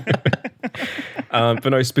 But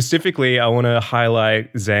no, specifically, I want to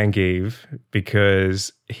highlight Zangief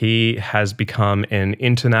because he has become an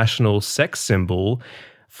international sex symbol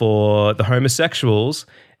for the homosexuals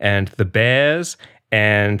and the bears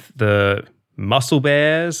and the muscle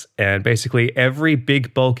bears, and basically every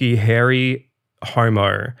big, bulky, hairy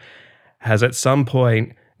homo has at some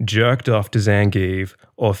point jerked off to Zangief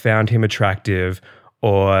or found him attractive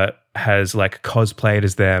or has like cosplayed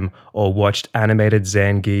as them or watched animated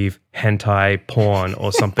Zangief hentai porn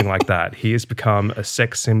or something like that. He has become a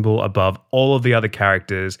sex symbol above all of the other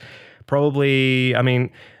characters. Probably, I mean,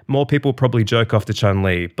 more people probably jerk off to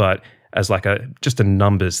Chun-Li, but as like just a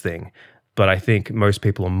numbers thing. But I think most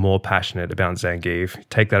people are more passionate about Zangief.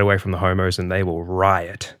 Take that away from the homos and they will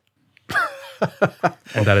riot.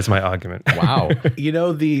 And that is my argument. Wow. You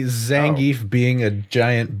know, the Zangief being a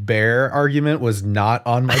giant bear argument was not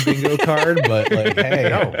on my bingo card, but like,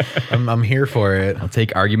 hey, I'm here for it. I'll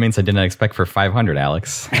take arguments I didn't expect for 500,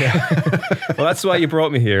 Alex. Well, that's why you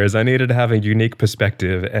brought me here, is I needed to have a unique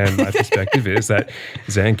perspective, and my perspective is that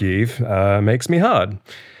Zangief makes me hard.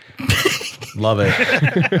 Love it.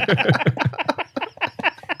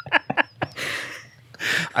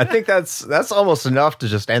 I think that's almost enough to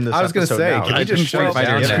just end this. I was going to say, now. can we just shut it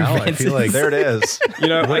down now? I feel like there it is. You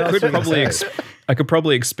know, What else I could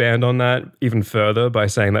probably expand on that even further by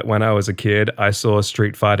saying that when I was a kid, I saw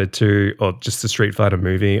Street Fighter 2 or just the Street Fighter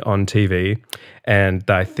movie on TV, and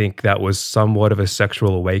I think that was somewhat of a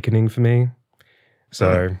sexual awakening for me.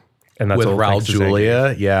 So, and that's with all Raul thanks to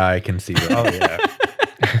Julia. Yeah, I can see that. Oh yeah,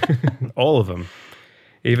 all of them.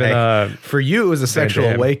 Even Hey, for you, it was a sexual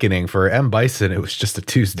Damme. awakening. For M. Bison, it was just a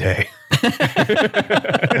Tuesday.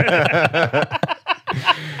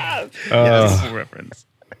 Yes, reference.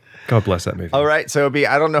 God bless that movie. All right, so B,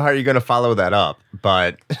 I don't know how you're going to follow that up,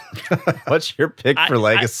 but what's your pick for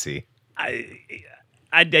Legacy?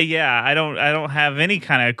 I don't have any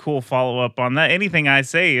kind of cool follow up on that. Anything I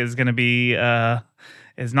say is going to be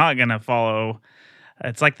is not going to follow.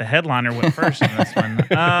 It's like the headliner went first in this one.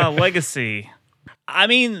 Legacy. I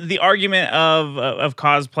mean, the argument of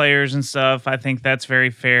cosplayers and stuff, I think that's very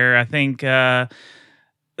fair. I think the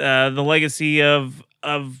legacy of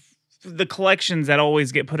the collections that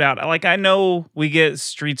always get put out. Like, I know we get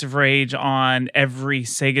Streets of Rage on every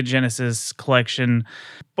Sega Genesis collection,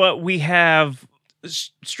 but we have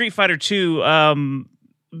Street Fighter 2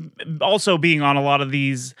 also being on a lot of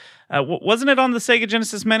these. Wasn't it on the Sega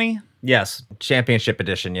Genesis Mini? Yes, Championship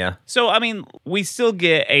Edition, yeah. So, I mean, we still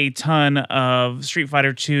get a ton of Street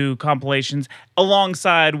Fighter 2 compilations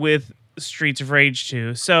alongside with Streets of Rage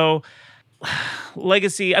 2. So,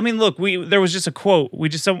 Legacy, I mean, look, there was just a quote. We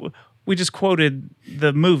just quoted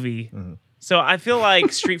the movie. Mm-hmm. So, I feel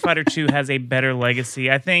like Street Fighter 2 has a better legacy.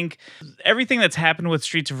 I think everything that's happened with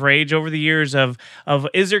Streets of Rage over the years of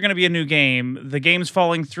is there going to be a new game? The game's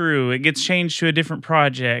falling through. It gets changed to a different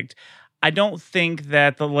project. I don't think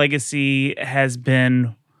that the legacy has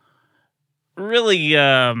been really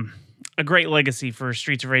a great legacy for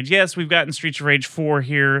Streets of Rage. Yes, we've gotten Streets of Rage 4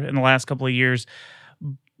 here in the last couple of years,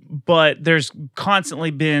 but there's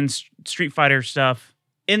constantly been Street Fighter stuff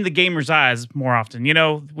in the gamer's eyes more often. You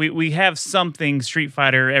know, we have something Street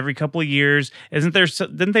Fighter every couple of years. Isn't there?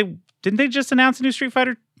 Didn't they just announce a new Street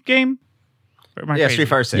Fighter game? Yeah, Street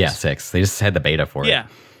Fighter 6. Yeah, 6. They just had the beta for it. Yeah.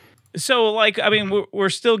 So, like, I mean, we're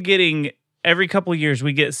still getting, every couple of years,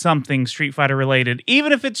 we get something Street Fighter related.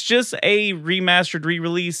 Even if it's just a remastered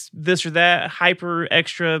re-release, this or that, hyper,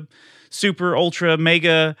 extra, super, ultra,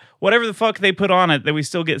 mega, whatever the fuck they put on it, that we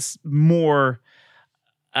still get more.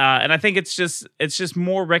 And I think it's just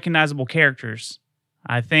more recognizable characters.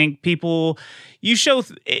 I think people, you show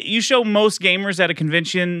most gamers at a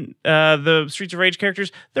convention, the Streets of Rage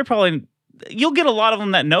characters, they're probably you'll get a lot of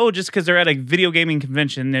them that know just because they're at a video gaming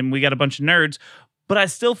convention and we got a bunch of nerds. But I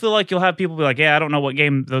still feel like you'll have people be like, yeah, I don't know what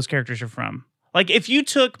game those characters are from. Like if you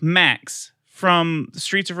took Max from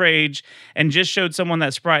Streets of Rage and just showed someone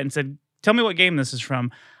that sprite and said, tell me what game this is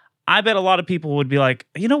from, I bet a lot of people would be like,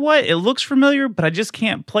 you know what? It looks familiar, but I just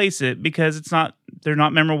can't place it because they're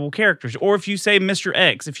not memorable characters. Or if you say Mr.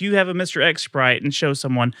 X, if you have a Mr. X sprite and show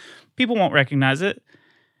someone, people won't recognize it.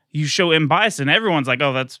 You show M. Bison, everyone's like,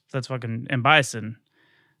 oh, that's fucking M. Bison.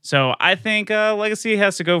 So I think Legacy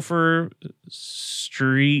has to go for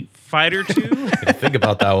Street Fighter 2. Think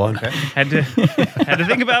about that one. had to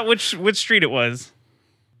think about which street it was.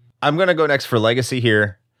 I'm gonna go next for Legacy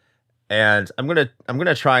here, and I'm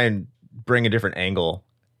gonna try and bring a different angle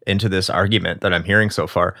into this argument that I'm hearing so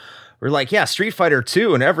far. We're like, yeah, Street Fighter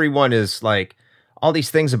 2, and everyone is like all these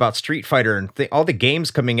things about Street Fighter and all the games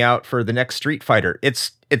coming out for the next Street Fighter.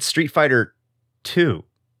 It's Street Fighter 2.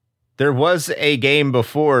 There was a game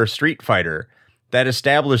before Street Fighter that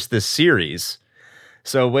established this series.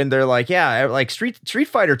 So when they're like, yeah, like Street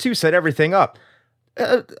Fighter 2 set everything up.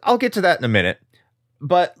 I'll get to that in a minute.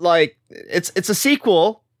 But like it's a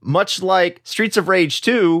sequel, much like Streets of Rage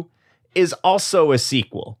 2 is also a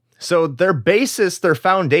sequel. So their basis, their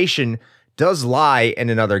foundation does lie in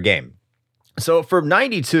another game. So for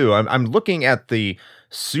 92, I'm looking at the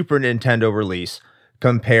Super Nintendo release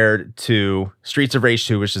compared to Streets of Rage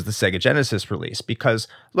 2, which is the Sega Genesis release. Because,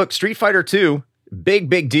 look, Street Fighter 2,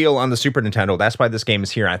 big deal on the Super Nintendo. That's why this game is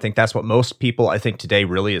here. I think that's what most people, I think, today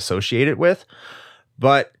really associate it with.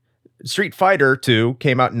 But Street Fighter 2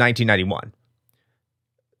 came out in 1991.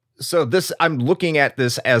 So I'm looking at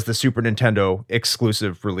this as the Super Nintendo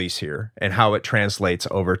exclusive release here and how it translates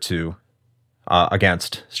over to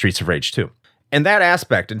against Streets of Rage 2. And that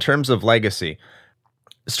aspect, in terms of legacy,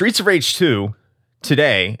 Streets of Rage 2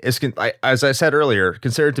 today is, as I said earlier,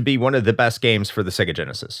 considered to be one of the best games for the Sega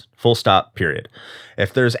Genesis. Full stop, period.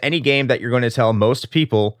 If there's any game that you're going to tell most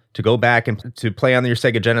people to go back and to play on your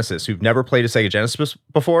Sega Genesis who've never played a Sega Genesis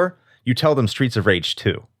before, you tell them Streets of Rage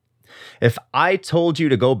 2. If I told you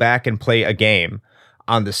to go back and play a game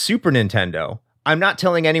on the Super Nintendo, I'm not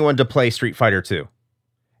telling anyone to play Street Fighter 2.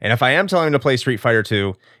 And if I am telling them to play Street Fighter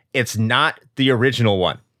 2, it's not the original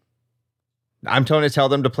one. I'm trying to tell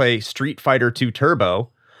them to play Street Fighter 2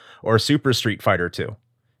 Turbo or Super Street Fighter 2.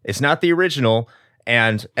 It's not the original,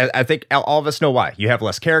 and I think all of us know why. You have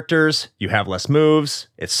less characters, you have less moves,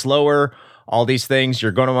 it's slower, all these things.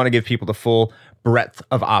 You're going to want to give people the full breadth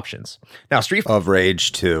of options. Now, Street of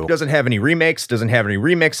Rage 2 doesn't have any remakes, doesn't have any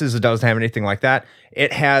remixes, it doesn't have anything like that.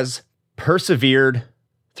 It has persevered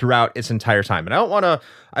throughout its entire time. And I don't want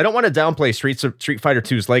to downplay Street Fighter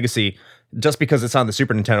 2's legacy just because it's on the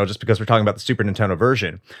Super Nintendo, just because we're talking about the Super Nintendo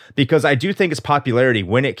version, because I do think its popularity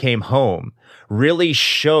when it came home really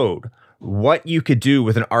showed what you could do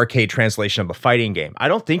with an arcade translation of a fighting game. I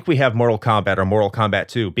don't think we have Mortal Kombat or Mortal Kombat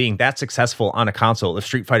 2 being that successful on a console if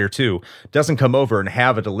Street Fighter 2 doesn't come over and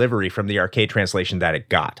have a delivery from the arcade translation that it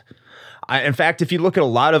got. In fact, if you look at a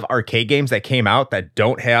lot of arcade games that came out that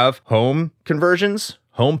don't have home conversions,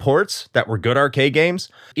 home ports that were good arcade games,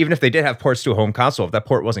 even if they did have ports to a home console, if that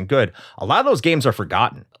port wasn't good, a lot of those games are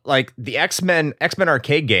forgotten. Like the X-Men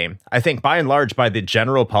arcade game, I think by and large by the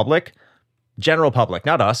general public,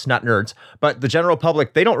 not us, not nerds, but the general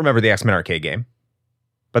public, they don't remember the X-Men arcade game,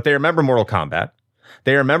 but they remember Mortal Kombat.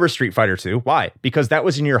 They remember Street Fighter 2. Why? Because that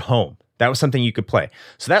was in your home. That was something you could play.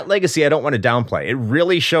 So that legacy, I don't want to downplay. It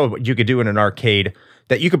really showed what you could do in an arcade,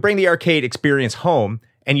 that you could bring the arcade experience home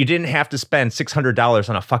and you didn't have to spend $600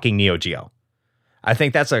 on a fucking Neo Geo. I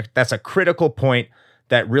think that's a critical point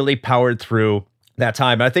that really powered through that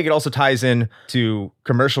time. And I think it also ties in to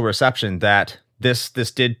commercial reception that this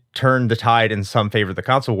did turn the tide in some favor of the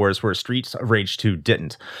console wars, where Streets of Rage 2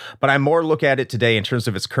 didn't. But I more look at it today in terms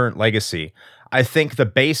of its current legacy. I think the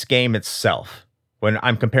base game itself, when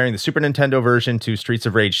I'm comparing the Super Nintendo version to Streets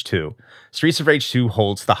of Rage 2, Streets of Rage 2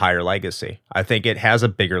 holds the higher legacy. I think it has a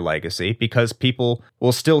bigger legacy because people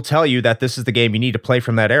will still tell you that this is the game you need to play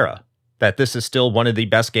from that era, that this is still one of the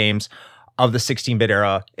best games of the 16-bit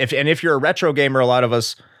era. If you're a retro gamer, a lot of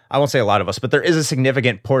us, I won't say a lot of us, but there is a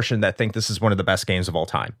significant portion that think this is one of the best games of all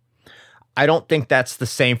time. I don't think that's the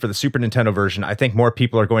same for the Super Nintendo version. I think more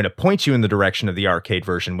people are going to point you in the direction of the arcade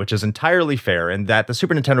version, which is entirely fair, and that the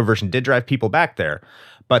Super Nintendo version did drive people back there,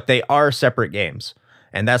 but they are separate games.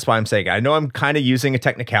 And that's why I'm saying, I know I'm kind of using a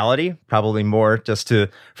technicality, probably more just for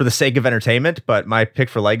the sake of entertainment, but my pick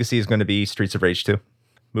for legacy is going to be Streets of Rage 2.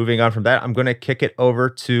 Moving on from that, I'm going to kick it over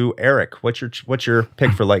to Eric. What's your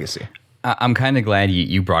pick for legacy? I'm kind of glad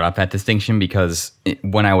you brought up that distinction, because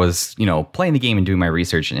when I was, playing the game and doing my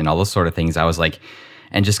research and all those sort of things, I was like,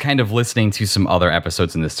 and just kind of listening to some other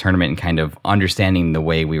episodes in this tournament and kind of understanding the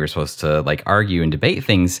way we were supposed to like argue and debate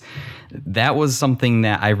things, that was something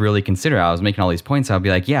that I really considered. I was making all these points. I'd be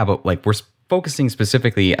like, yeah, but like we're focusing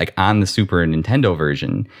specifically like on the Super Nintendo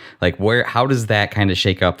version. Like how does that kind of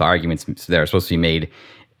shake up the arguments that are supposed to be made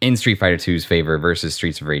in Street Fighter 2's favor versus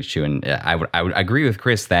Streets of Rage 2? And I would agree with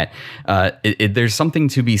Chris that there's something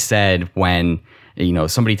to be said when, you know,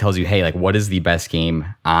 somebody tells you, hey, like, what is the best game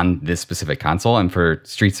on this specific console? And for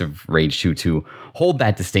Streets of Rage 2 to hold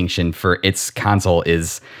that distinction for its console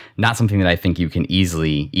is not something that I think you can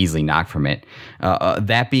easily knock from it.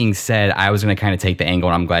 That being said, I was going to kind of take the angle,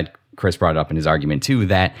 and I'm glad Chris brought it up in his argument too,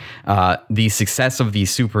 that the success of the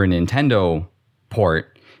Super Nintendo port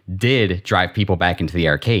did drive people back into the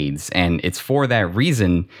arcades. And it's for that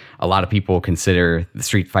reason a lot of people consider the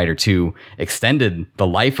Street Fighter 2 extended the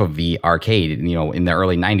life of the arcade. You know, in the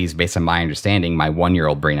early 90s, based on my understanding, my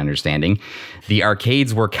 1-year-old brain understanding, the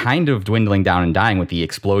arcades were kind of dwindling down and dying with the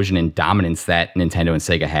explosion and dominance that Nintendo and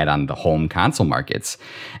Sega had on the home console markets.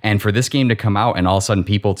 And for this game to come out and all of a sudden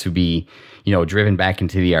people to be, you know, driven back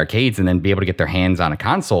into the arcades and then be able to get their hands on a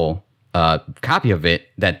console copy of it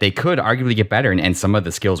that they could arguably get better, and some of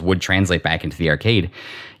the skills would translate back into the arcade.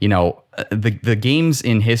 You know, the games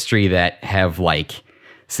in history that have like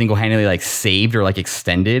single-handedly like saved or like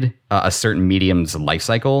extended a certain medium's life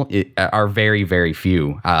cycle are very, very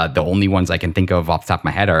few. The only ones I can think of off the top of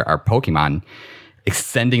my head are Pokemon,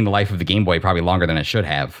 extending the life of the Game Boy probably longer than it should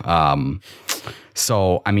have.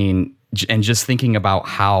 So, I mean, and just thinking about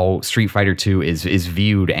how Street Fighter 2 is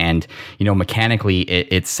viewed, and, you know, mechanically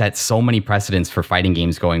it sets so many precedents for fighting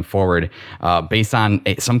games going forward, based on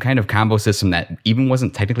some kind of combo system that even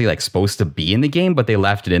wasn't technically like supposed to be in the game, but they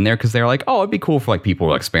left it in there because they're like, oh, it'd be cool for like people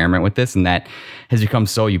to experiment with this, and that has become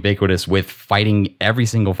so ubiquitous with fighting, every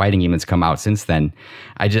single fighting game that's come out since then.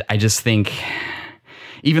 I just think,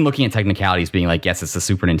 even looking at technicalities, being like, yes, it's the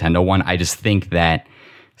Super Nintendo one, I just think that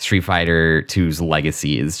Street Fighter 2's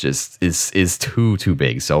legacy is just is too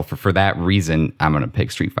big. So for that reason, I'm going to pick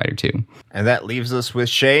Street Fighter 2. And that leaves us with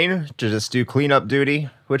Shane to just do cleanup duty.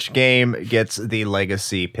 Which game gets the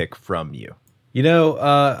legacy pick from you? You know,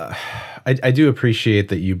 I do appreciate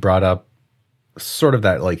that you brought up sort of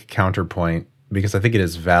that like counterpoint, because I think it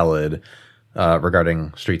is valid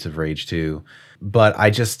regarding Streets of Rage 2. But I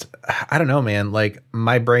don't know, man. Like,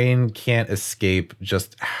 my brain can't escape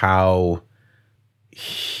just how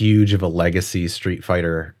huge of a legacy Street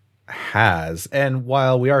Fighter has. And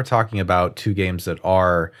while we are talking about two games that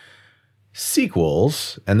are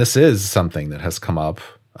sequels, and this is something that has come up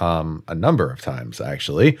a number of times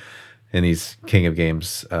actually in these King of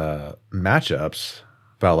Games matchups,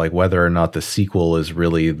 about like whether or not the sequel is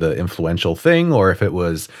really the influential thing, or if it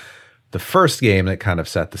was the first game that kind of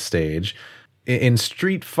set the stage. In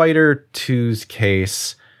Street Fighter 2's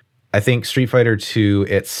case, I think Street Fighter 2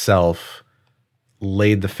 itself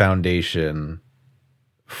laid the foundation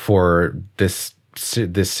for this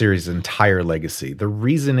series' entire legacy. The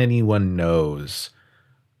reason anyone knows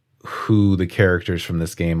who the characters from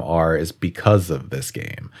this game are is because of this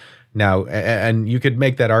game. Now, and you could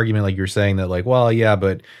make that argument like you're saying that like, well, yeah,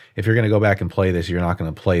 but if you're going to go back and play this, you're not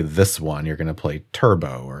going to play this one. You're going to play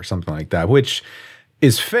Turbo or something like that, which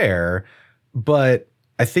is fair. But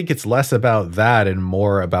I think it's less about that and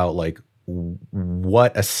more about like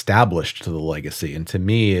what established the legacy. And to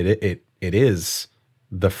me, it is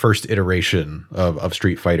the first iteration of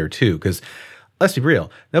Street Fighter 2. Because let's be real,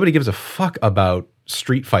 nobody gives a fuck about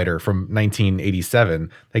Street Fighter from 1987.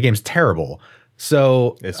 That game's terrible.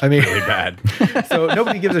 So it's really bad. So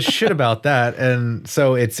nobody gives a shit about that. And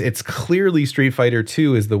so it's clearly Street Fighter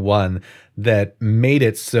 2 is the one that made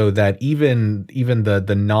it so that even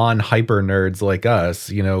the non-hyper nerds like us,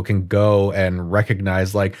 you know, can go and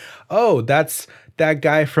recognize like, oh, that's that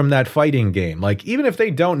guy from that fighting game. Like, even if they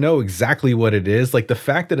don't know exactly what it is, like the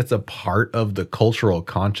fact that it's a part of the cultural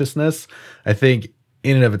consciousness, I think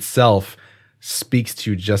in and of itself speaks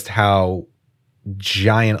to just how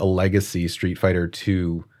giant a legacy Street Fighter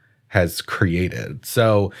 2 has created.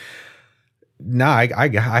 So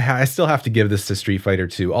I still have to give this to Street Fighter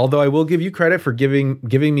 2, although I will give you credit for giving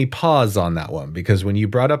me pause on that one, because when you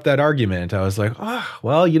brought up that argument, I was like, oh,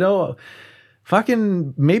 well, you know,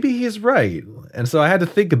 fucking maybe he's right. And so I had to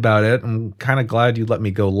think about it. I'm kind of glad you let me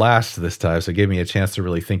go last this time, so it gave me a chance to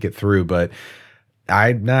really think it through. But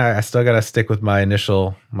I still got to stick with my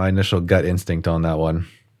initial gut instinct on that one.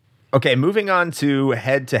 Okay, moving on to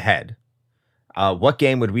head-to-head. What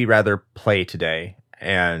game would we rather play today?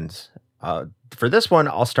 And For this one,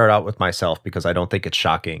 I'll start out with myself because I don't think it's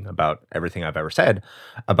shocking about everything I've ever said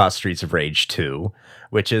about Streets of Rage 2,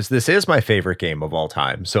 which is this is my favorite game of all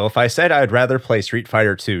time. So if I said I'd rather play Street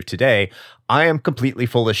Fighter 2 today, I am completely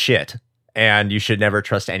full of shit, and you should never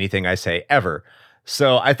trust anything I say ever.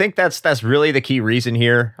 So I think that's really the key reason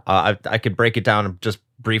here. I could break it down just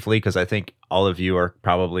briefly because I think all of you are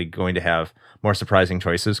probably going to have more surprising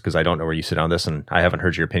choices because I don't know where you sit on this, and I haven't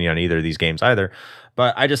heard your opinion on either of these games either.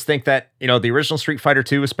 But I just think that, the original Street Fighter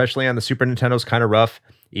 2, especially on the Super Nintendo, is kind of rough.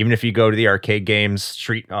 Even if you go to the arcade games,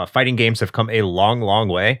 fighting games have come a long, long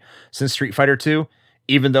way since Street Fighter 2,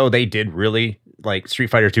 even though they did really, Street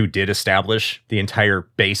Fighter 2 did establish the entire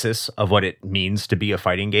basis of what it means to be a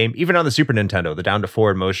fighting game. Even on the Super Nintendo, the down to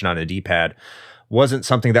forward motion on a D-pad wasn't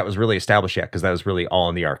something that was really established yet because that was really all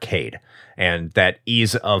in the arcade. And that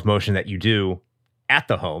ease of motion that you do at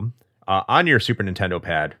the home on your Super Nintendo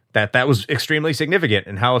pad, that was extremely significant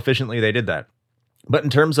in how efficiently they did that. But in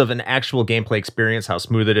terms of an actual gameplay experience, how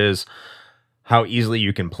smooth it is, how easily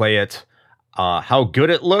you can play it, how good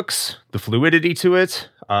it looks, the fluidity to it.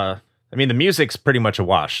 The music's pretty much a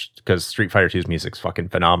wash because Street Fighter 2's music's fucking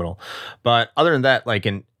phenomenal. But other than that,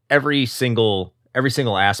 in every single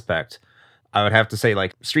aspect, I would have to say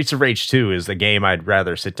Streets of Rage 2 is the game I'd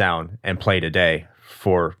rather sit down and play today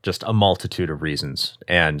for just a multitude of reasons.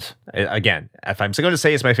 And again, if I'm going to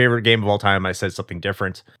say it's my favorite game of all time, I said something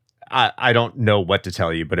different. I don't know what to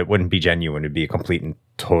tell you, but it wouldn't be genuine. It'd be a complete and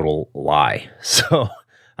total lie. So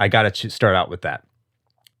I got to start out with that.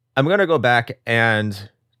 I'm going to go back and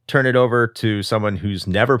turn it over to someone who's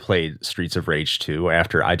never played Streets of Rage 2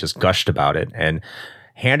 after I just gushed about it, and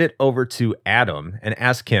hand it over to Adam and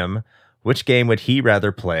ask him which game would he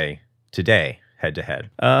rather play today, head to head.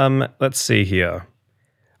 Let's see here.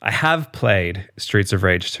 I have played Streets of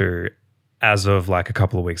Rage 2 as of a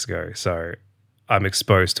couple of weeks ago, so I'm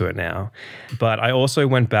exposed to it now. But I also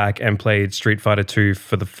went back and played Street Fighter 2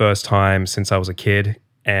 for the first time since I was a kid,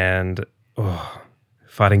 and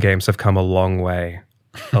fighting games have come a long way.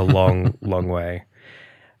 A long, long way.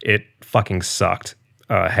 It fucking sucked.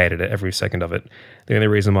 I hated it, every second of it. The only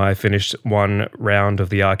reason why I finished one round of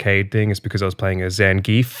the arcade thing is because I was playing as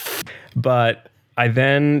Zangief. But I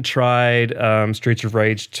then tried Streets of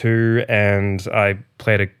Rage 2, and I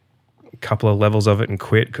played a couple of levels of it and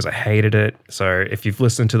quit because I hated it. So if you've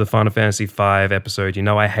listened to the Final Fantasy V episode, you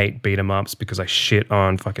know I hate beat 'em ups because I shit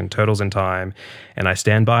on fucking Turtles in Time, and I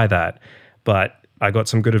stand by that. But I got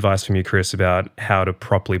some good advice from you, Chris, about how to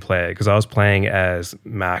properly play it, because I was playing as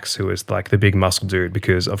Max, who is the big muscle dude,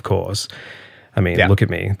 because of course, look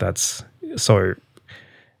at me. That's so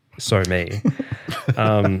me.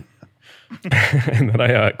 And then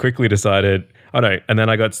I quickly decided, and then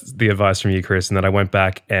I got the advice from you, Chris, and then I went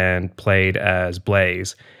back and played as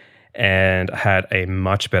Blaze and had a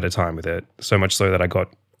much better time with it. So much so that I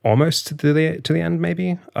got almost to the end,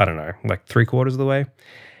 maybe. I don't know, 3/4 of the way.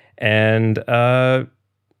 And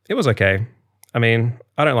it was okay. I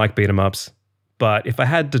don't like beat 'em ups, but if I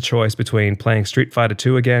had the choice between playing Street Fighter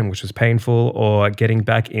 2 again, which was painful, or getting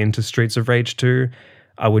back into Streets of Rage 2,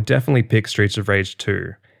 I would definitely pick Streets of Rage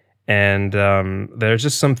 2. And there's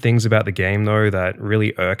just some things about the game, though, that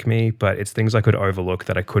really irk me, but it's things I could overlook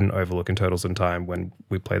that I couldn't overlook in Turtles in Time when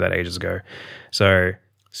we played that ages ago. So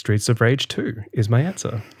Streets of Rage 2 is my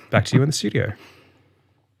answer. Back to you in the studio.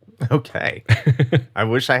 Okay. I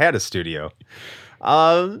wish I had a studio.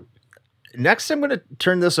 Next, I'm going to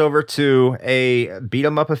turn this over to a beat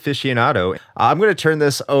 'em up aficionado. I'm going to turn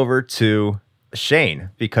this over to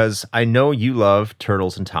Shane because I know you love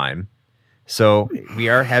Turtles in Time. So we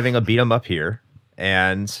are having a beat 'em up here,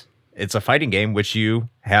 and it's a fighting game which you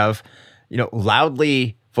have,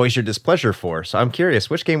 loudly voiced your displeasure for. So I'm curious,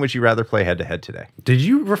 which game would you rather play head to head today? Did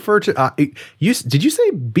you refer to did you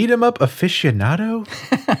say beat 'em up aficionado?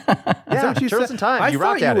 Yeah, Turtles in Time. I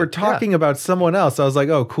thought you were talking about someone else. I was like,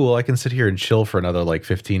 oh, cool. I can sit here and chill for another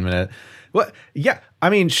 15 minutes. What? Yeah.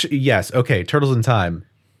 Yes. Okay. Turtles in Time.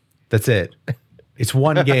 That's it. It's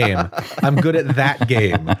one game. I'm good at that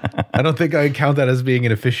game. I don't think I count that as being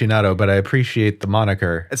an aficionado, but I appreciate the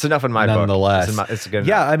moniker. It's enough in my nonetheless. book. It's good.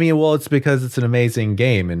 Yeah, it's because it's an amazing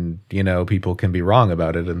game, and people can be wrong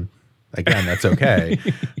about it, and again, that's okay.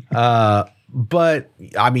 But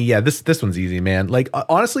this one's easy, man.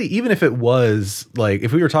 Honestly, even if it was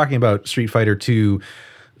if we were talking about Street Fighter 2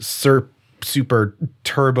 Super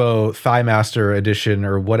Turbo Thigh Master Edition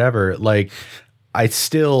or whatever, I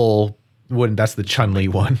still wouldn't. That's the Chun-Li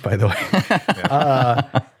one, by the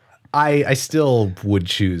way. I still would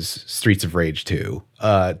choose Streets of Rage 2.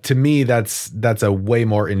 To me, that's a way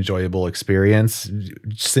more enjoyable experience,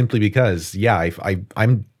 simply because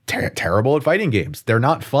I'm terrible at fighting games. They're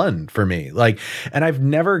not fun for me. Like, and I've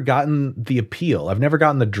never gotten the appeal. I've never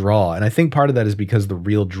gotten the draw. And I think part of that is because the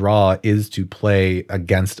real draw is to play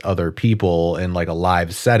against other people in like a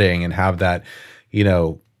live setting and have that, you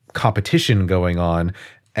know, competition going on.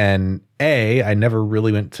 And A, I never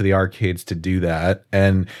really went to the arcades to do that.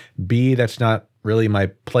 And B, that's not really my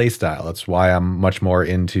play style. That's why I'm much more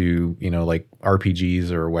into, you know, like RPGs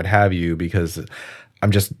or what have you, because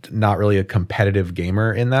I'm just not really a competitive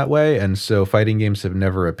gamer in that way. And so fighting games have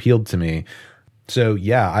never appealed to me. So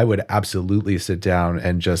yeah, I would absolutely sit down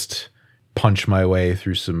and just punch my way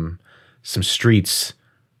through some streets,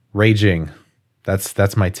 raging.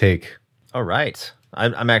 That's my take. All right.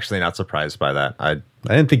 I'm actually not surprised by that. I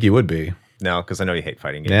didn't think you would be. No, because I know you hate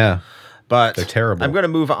fighting games. Yeah. But they're terrible. I'm going to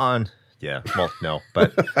move on. Yeah. Well, no,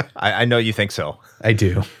 but I know you think so. I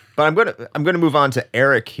do. But I'm going to move on to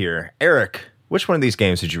Eric here. Eric, which one of these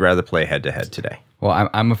games would you rather play head to head today?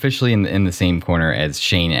 Well, I'm officially in the same corner as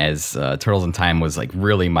Shane, as Turtles in Time was like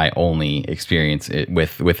really my only experience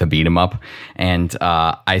with a beat 'em up, and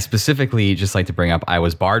I specifically just like to bring up I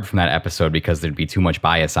was barred from that episode because there'd be too much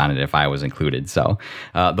bias on it if I was included. So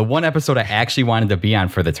the one episode I actually wanted to be on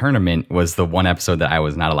for the tournament was the one episode that I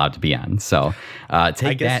was not allowed to be on. So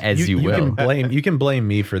take that as you will. You can blame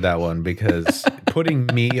me for that one because putting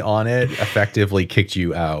me on it effectively kicked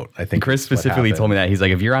you out. I think Chris specifically told me that. He's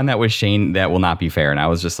like, if you're on that with Shane, that will not be fair. And I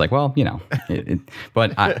was just like, well, you know,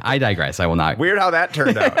 but I digress. I will not. Weird how that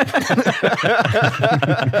turned out.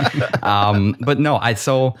 But no,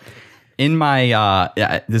 so in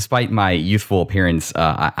my, despite my youthful appearance,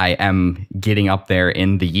 I am getting up there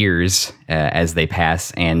in the years as they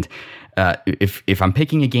pass. And if I'm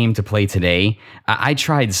picking a game to play today, I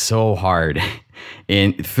tried so hard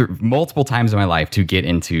multiple times in my life to get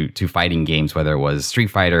into fighting games, whether it was Street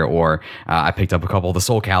Fighter or I picked up a couple of the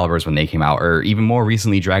Soul Calibers when they came out, or even more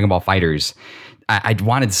recently Dragon Ball FighterZ. I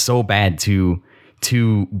wanted so bad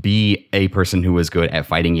to be a person who was good at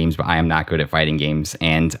fighting games, but I am not good at fighting games,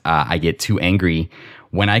 and I get too angry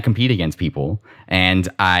when I compete against people. And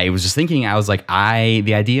I was just thinking, I was like,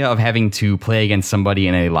 the idea of having to play against somebody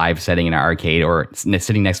in a live setting in an arcade or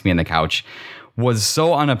sitting next to me on the couch was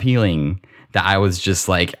so unappealing that I was just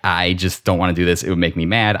like, I just don't want to do this. It would make me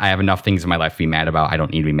mad. I have enough things in my life to be mad about. I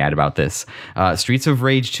don't need to be mad about this. Streets of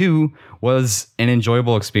Rage 2 was an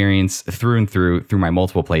enjoyable experience through and through my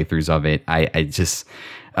multiple playthroughs of it. I just,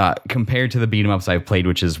 compared to the beat 'em ups I've played,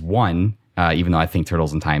 which is one, even though I think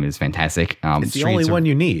Turtles in Time is fantastic. It's the only one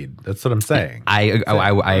you need. That's what I'm saying.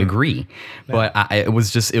 I agree. But it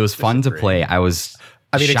was fun to play.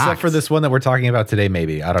 I mean, shocked. Except for this one that we're talking about today,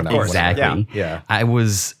 maybe. I don't know. Exactly. Yeah. I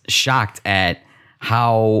was shocked at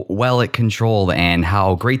how well it controlled and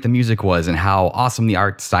how great the music was and how awesome the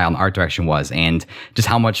art style and art direction was, and just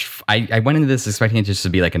how much I went into this expecting it just to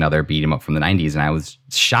be like another beat 'em up from the 90s, and I was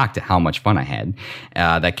shocked at how much fun I had.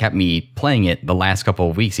 That kept me playing it the last couple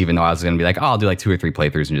of weeks, even though I was going to be like, oh, I'll do like 2 or 3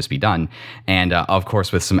 playthroughs and just be done. And of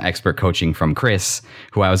course, with some expert coaching from Chris,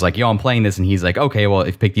 who I was like, yo, I'm playing this, and he's like, okay, well,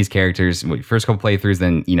 if pick these characters, first couple playthroughs,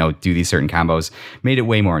 then do these certain combos, made it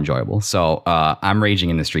way more enjoyable. So I'm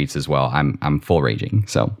raging in the streets as well. I'm full raging.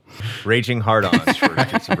 So raging hard-ons for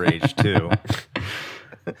Streets of Rage 2.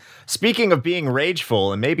 Speaking of being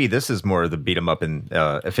rageful, and maybe this is more of the beat 'em up and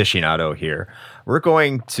aficionado here, we're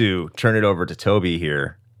going to turn it over to Toby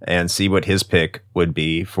here and see what his pick would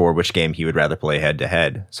be for which game he would rather play head to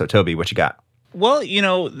head. So Toby, what you got? Well,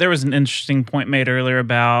 there was an interesting point made earlier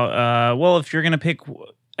about, if you're going to pick,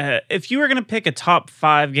 if you were going to pick a top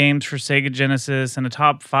 5 games for Sega Genesis and a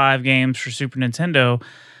top 5 games for Super Nintendo,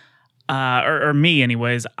 or me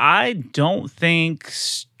anyways, I don't think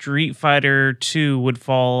Street Fighter 2 would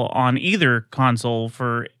fall on either console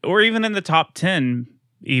or even in the top 10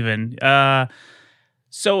 even.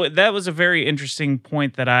 So that was a very interesting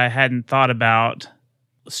point that I hadn't thought about.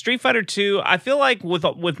 Street Fighter 2, I feel like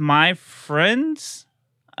with my friends,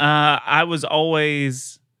 I was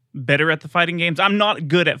always better at the fighting games. I'm not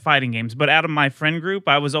good at fighting games, but out of my friend group,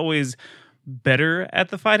 I was always better at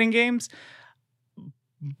the fighting games.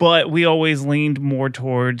 But we always leaned more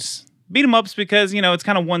towards beat 'em ups because, it's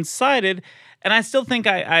kind of one-sided. And I still think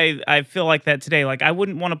I feel like that today. Like, I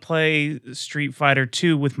wouldn't want to play Street Fighter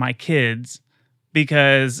 2 with my kids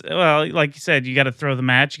because, well, like you said, you got to throw the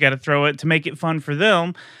match. You got to throw it to make it fun for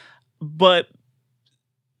them. But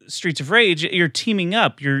Streets of Rage, you're teaming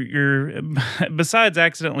up. You're besides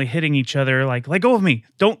accidentally hitting each other, like, let go of me.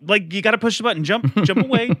 Don't, you got to push the button. Jump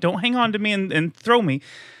away. Don't hang on to me and throw me.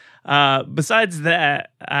 Besides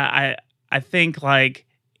that, I think like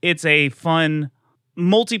it's a fun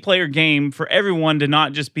multiplayer game for everyone to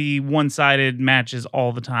not just be one-sided matches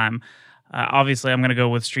all the time. Obviously, I'm going to go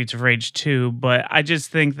with Streets of Rage 2, but I just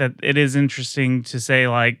think that it is interesting to say,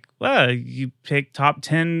 like, well, you pick top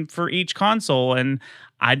 10 for each console, and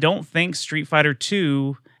I don't think Street Fighter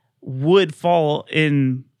 2 would fall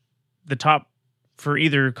in the top for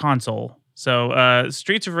either console. So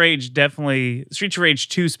Streets of Rage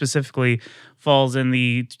 2 specifically falls in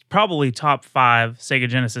the probably top 5 Sega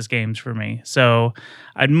Genesis games for me. So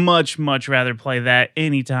I'd much rather play that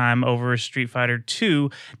anytime over Street Fighter 2.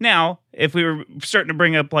 Now, if we were starting to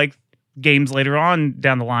bring up like games later on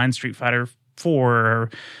down the line, Street Fighter 4 or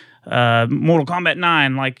Mortal Kombat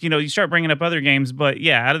 9, like, you start bringing up other games. But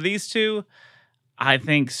yeah, out of these two, I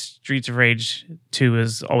think Streets of Rage 2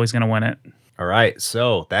 is always going to win it. All right,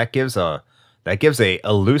 so that gives a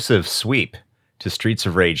elusive sweep to Streets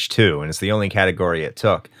of Rage 2, and it's the only category it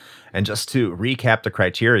took. And just to recap the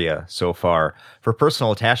criteria so far, for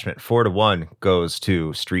personal attachment, 4-1 goes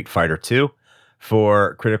to Street Fighter 2.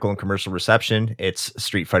 For critical and commercial reception, it's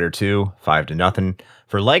Street Fighter 2, 5-0.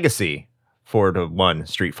 For legacy, 4-1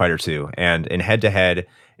 Street Fighter 2, and in head-to-head,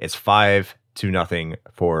 it's 5-0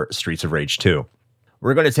 for Streets of Rage 2.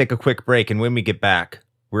 We're going to take a quick break, and when we get back,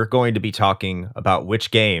 we're going to be talking about which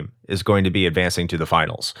game is going to be advancing to the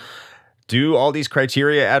finals. Do all these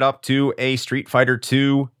criteria add up to a Street Fighter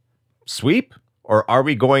 2 sweep? Or are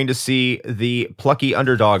we going to see the plucky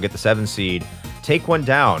underdog at the 7th seed take one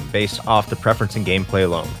down based off the preference and gameplay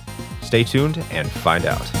alone? Stay tuned and find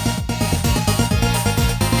out.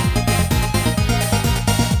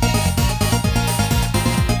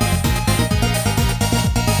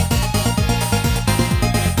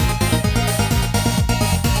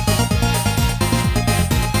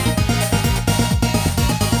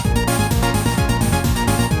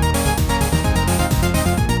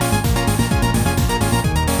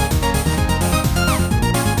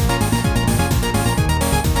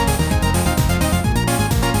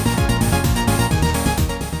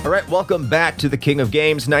 Welcome back to the King of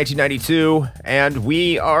Games 1992, and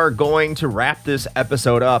we are going to wrap this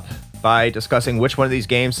episode up by discussing which one of these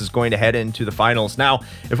games is going to head into the finals. Now,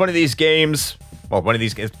 if one of these games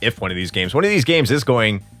is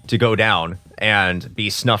going to go down and be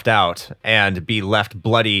snuffed out and be left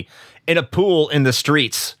bloody in a pool in the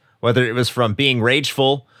streets, whether it was from being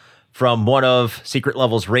rageful from one of Secret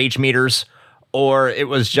Level's rage meters, or it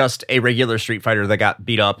was just a regular Street Fighter that got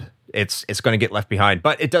beat up, it's going to get left behind.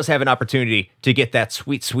 But it does have an opportunity to get that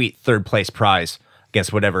sweet third place prize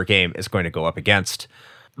against whatever game it's going to go up against.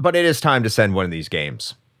 But it is time to send one of these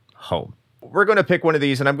games home. We're going to pick one of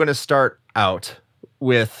these, and I'm going to start out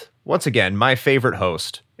with, once again, my favorite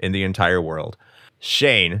host in the entire world.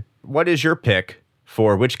 Shane, what is your pick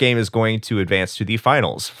for which game is going to advance to the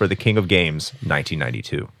finals for the King of Games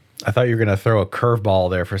 1992? I thought you were going to throw a curveball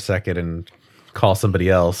there for a second and call somebody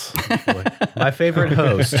else. My favorite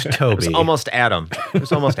host, Toby. It was almost Adam.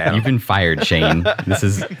 You've been fired, Shane. This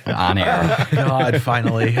is on air. God,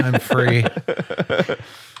 finally, I'm free.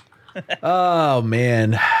 Oh,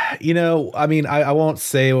 man. I won't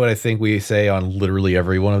say what I think we say on literally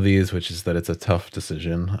every one of these, which is that it's a tough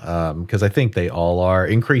decision, because I think they all are,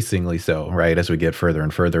 increasingly so, right, as we get further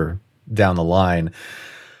and further down the line.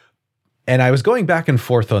 And I was going back and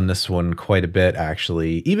forth on this one quite a bit,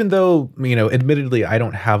 actually, even though, admittedly, I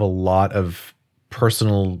don't have a lot of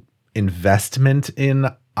personal investment in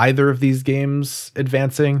either of these games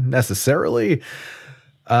advancing necessarily.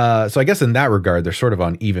 So I guess in that regard, they're sort of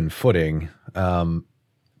on even footing.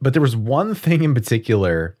 But there was one thing in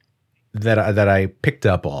particular that I picked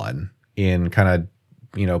up on in kind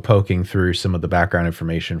of, poking through some of the background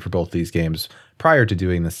information for both these games prior to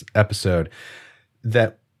doing this episode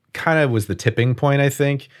that kind of was the tipping point, I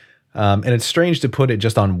think. And it's strange to put it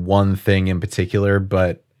just on one thing in particular,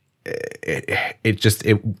 but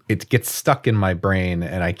it gets stuck in my brain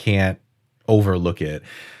and I can't overlook it.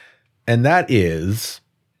 And that is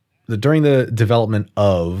that during the development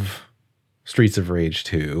of Streets of Rage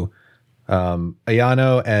 2,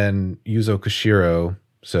 Ayano and Yuzo Koshiro,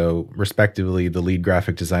 so respectively the lead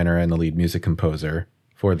graphic designer and the lead music composer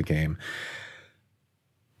for the game,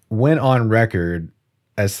 went on record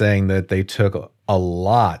as saying that they took a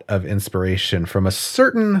lot of inspiration from a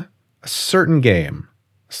certain game,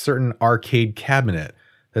 a certain arcade cabinet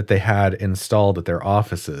that they had installed at their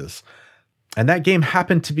offices. And that game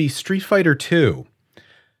happened to be Street Fighter 2.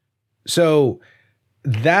 So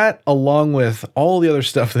that, along with all the other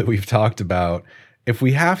stuff that we've talked about, if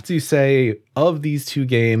we have to say of these two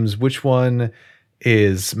games, which one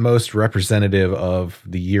is most representative of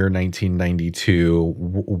the year 1992,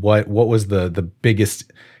 what was the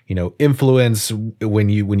biggest, influence when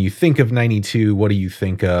you think of 92, what do you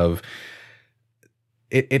think of?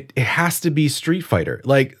 It has to be Street Fighter.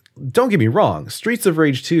 Like, don't get me wrong, Streets of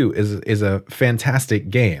Rage 2 is a fantastic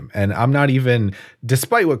game. And I'm not even,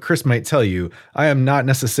 despite what Chris might tell you, I am not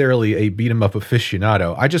necessarily a beat 'em up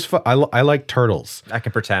aficionado. I like turtles. I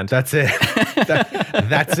can pretend. That's it.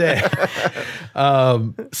 That's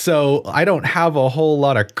it. So I don't have a whole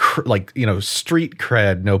lot of street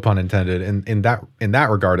cred, no pun intended, in that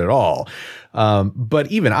regard at all.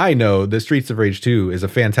 But even I know that Streets of Rage 2 is a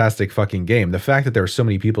fantastic fucking game. The fact that there are so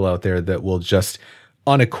many people out there that will just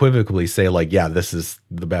unequivocally say like, yeah, this is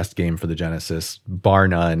the best game for the Genesis, bar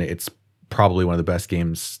none. It's probably one of the best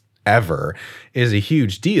games ever, is a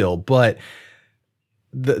huge deal. But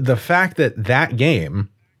the fact that game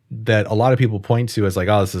that a lot of people point to as like,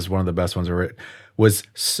 oh, this is one of the best ones ever, was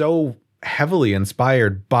so heavily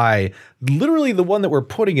inspired by literally the one that we're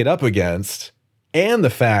putting it up against, and the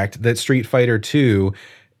fact that Street Fighter 2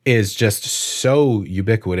 is just so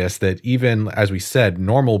ubiquitous that even, as we said,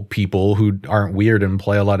 normal people who aren't weird and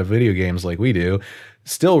play a lot of video games like we do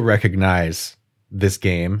still recognize this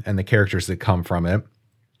game and the characters that come from it.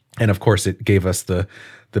 And of course, it gave us the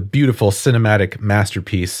beautiful cinematic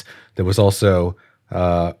masterpiece that was also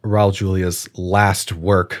Raul Julia's last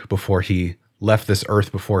work before he left this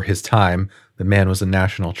earth before his time. The man was a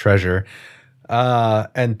national treasure.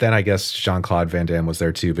 And then I guess Jean-Claude Van Damme was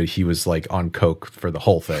there too, but he was like on coke for the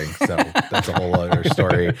whole thing. So that's a whole other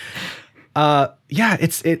story. Yeah,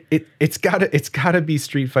 it's gotta be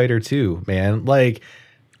Street Fighter 2, man. Like,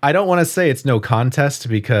 I don't want to say it's no contest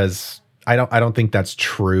because I don't think that's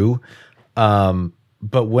true.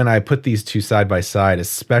 But when I put these two side by side,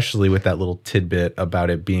 especially with that little tidbit about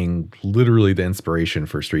it being literally the inspiration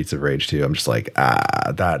for Streets of Rage 2, I'm just like,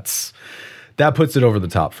 that puts it over the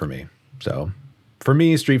top for me. So for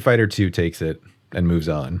me, Street Fighter 2 takes it and moves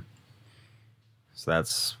on. So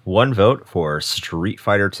that's one vote for Street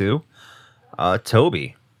Fighter 2.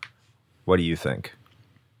 Toby, what do you think?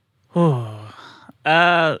 This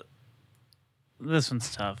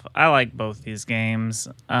one's tough. I like both these games.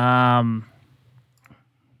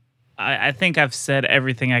 I think I've said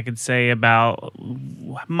everything I could say about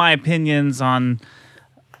my opinions on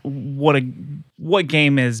what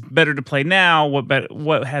game is better to play now,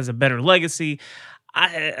 what has a better legacy.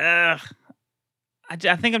 I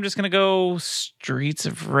think I'm just gonna go Streets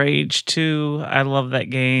of Rage 2. I love that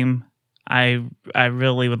game. I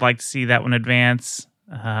really would like to see that one advance.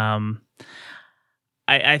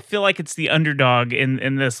 I feel like it's the underdog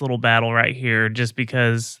in this little battle right here, just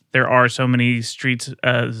because there are so many Street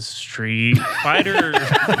Fighter.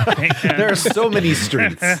 There are so many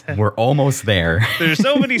streets. We're almost there. There's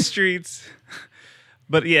so many streets.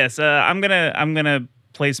 But yes, I'm gonna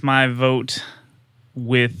place my vote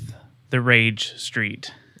with the Rage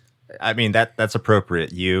Street. I mean, that's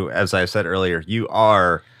appropriate. You, as I said earlier, you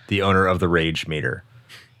are the owner of the Rage meter.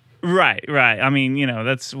 Right. I mean,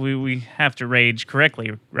 that's we have to rage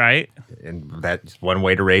correctly, right? And that one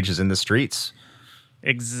way to rage is in the streets.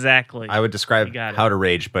 Exactly. I would describe how to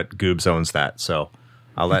rage, but Goobs owns that, so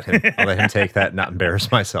I'll let him take that and not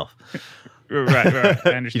embarrass myself. Right. I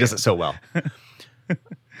understand. He does it so well.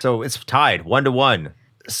 So it's tied 1-1.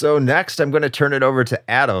 So next I'm going to turn it over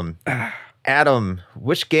to Adam. Adam,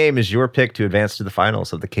 which game is your pick to advance to the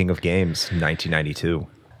finals of the King of Games 1992?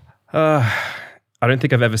 I don't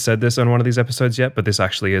think I've ever said this on one of these episodes yet, but this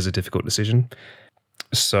actually is a difficult decision.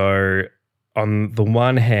 So on the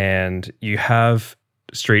one hand, you have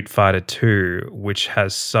Street Fighter 2, which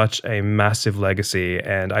has such a massive legacy.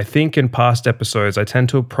 And I think in past episodes, I tend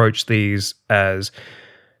to approach these as,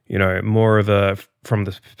 more of from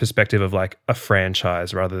the perspective of like a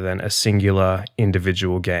franchise rather than a singular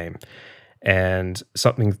individual game. And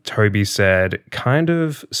something Toby said kind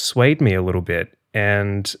of swayed me a little bit.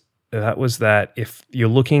 And that was that if you're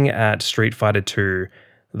looking at Street Fighter 2,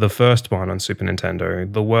 the first one on Super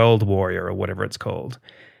Nintendo, the World Warrior or whatever it's called,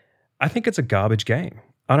 I think it's a garbage game.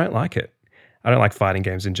 I don't like it. I don't like fighting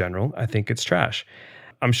games in general. I think it's trash.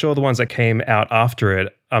 I'm sure the ones that came out after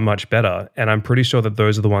it are much better, and I'm pretty sure that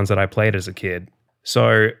those are the ones that I played as a kid.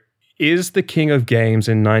 So is the King of Games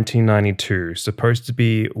in 1992 supposed to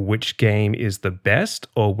be which game is the best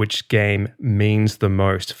or which game means the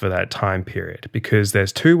most for that time period? Because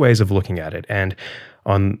there's two ways of looking at it. And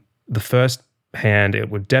on the first hand, it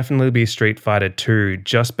would definitely be Street Fighter 2,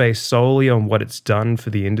 just based solely on what it's done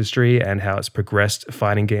for the industry and how it's progressed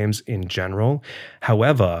fighting games in general.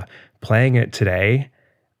 However, playing it today,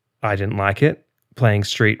 I didn't like it. Playing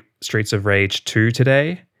Streets of Rage 2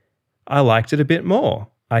 today, I liked it a bit more.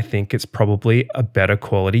 I think it's probably a better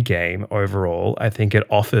quality game overall. I think it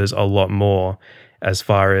offers a lot more as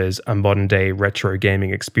far as a modern day retro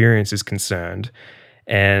gaming experience is concerned.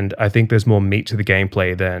 And I think there's more meat to the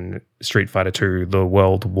gameplay than Street Fighter 2, the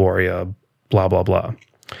World Warrior, blah, blah, blah.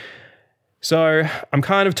 So I'm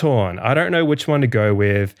kind of torn. I don't know which one to go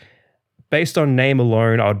with. Based on name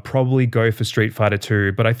alone, I'd probably go for Street Fighter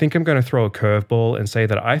 2, but I think I'm going to throw a curveball and say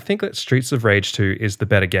that I think that Streets of Rage 2 is the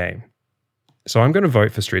better game. So I'm going to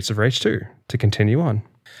vote for Streets of Rage 2 to continue on.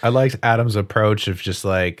 I liked Adam's approach of just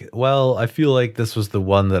like, well, I feel like this was the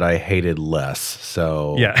one that I hated less.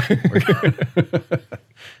 So Yeah.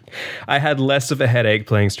 I had less of a headache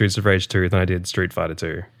playing Streets of Rage 2 than I did Street Fighter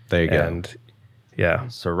 2. There you go. And yeah.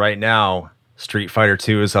 So right now, Street Fighter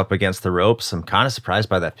 2 is up against the ropes. I'm kind of surprised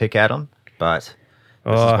by that pick, Adam, but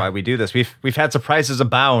this is why we do this. We've had surprises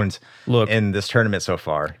abound in this tournament so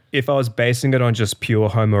far. If I was basing it on just pure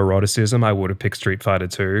homoeroticism, I would have picked Street Fighter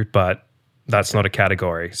 2, but that's not a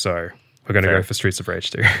category, so we're going to go for Streets of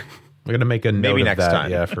Rage 2. We're going to make a note Maybe of next that,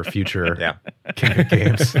 time. yeah, for future Yeah. King of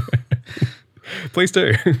Games. Please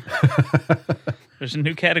do. There's a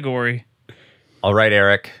new category. All right,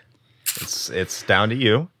 Eric, it's down to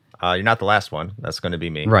you. You're not the last one. That's going to be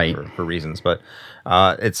me, Right. for reasons. But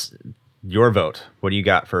it's your vote. What do you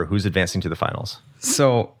got for who's advancing to the finals?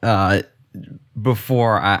 So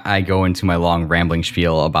before I go into my long rambling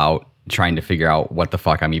spiel about trying to figure out what the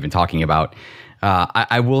fuck I'm even talking about,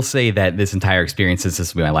 I will say that this entire experience, since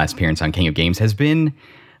this will be my last appearance on King of Games, has been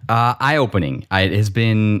eye-opening. I've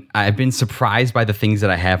been surprised by the things that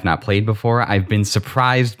I have not played before. I've been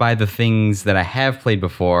surprised by the things that I have played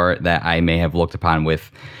before that I may have looked upon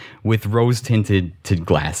with rose-tinted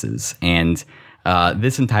glasses. And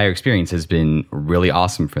this entire experience has been really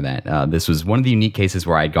awesome for that. This was one of the unique cases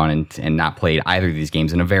where I'd gone and not played either of these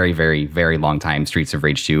games in a very, very, very long time. Streets of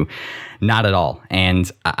Rage 2, not at all.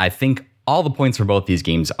 And I think all the points for both these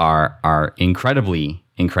games are incredibly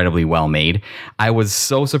well made. I was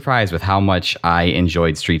so surprised with how much I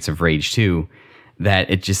enjoyed Streets of Rage 2 that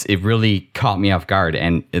it really caught me off guard.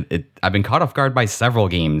 And I've been caught off guard by several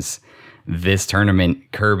games this tournament,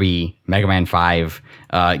 Kirby, Mega Man 5,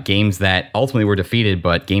 games that ultimately were defeated,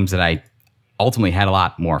 but games that I ultimately had a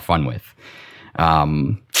lot more fun with.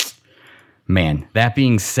 Man, that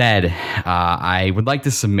being said, I would like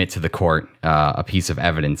to submit to the court a piece of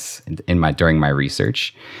evidence during my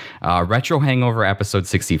research. Retro Hangover episode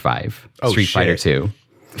 65, Street Fighter 2.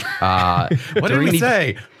 What did we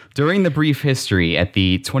say? During the brief history at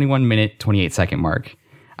the 21-minute, 28-second mark,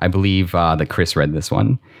 I believe that Chris read this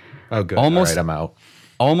one. Oh, good. Almost- All right, I'm out.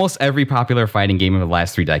 Almost every popular fighting game of the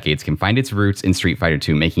last 3 decades can find its roots in Street Fighter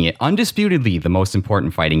 2, making it undisputedly the most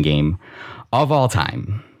important fighting game of all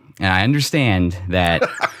time. And I understand that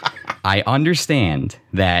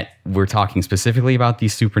we're talking specifically about the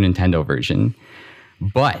Super Nintendo version,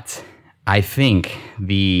 but I think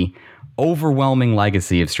the overwhelming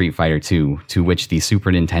legacy of Street Fighter 2 to which the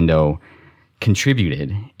Super Nintendo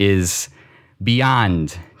contributed is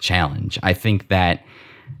beyond challenge. I think that,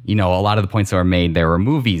 a lot of the points that were made, there were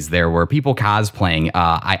movies, there were people cosplaying.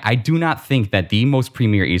 I do not think that the most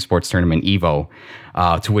premier esports tournament, EVO,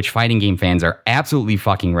 to which fighting game fans are absolutely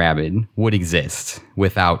fucking rabid, would exist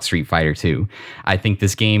without Street Fighter 2. I think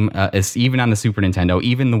this game is, even on the Super Nintendo,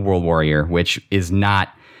 even the World Warrior, which is not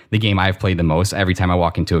the game I've played the most. Every time I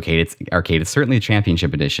walk into arcade, it's certainly the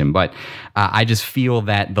Championship Edition, but I just feel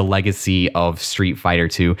that the legacy of Street Fighter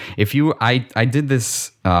 2, I did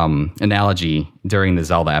this analogy during the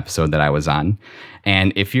Zelda episode that I was on,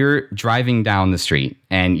 and if you're driving down the street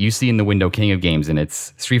and you see in the window King of Games and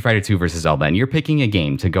it's Street Fighter 2 versus Zelda, and you're picking a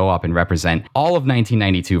game to go up and represent all of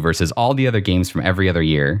 1992 versus all the other games from every other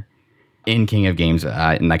year in King of Games,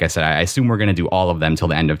 and like I said, I assume we're going to do all of them till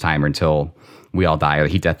the end of time or until we all die or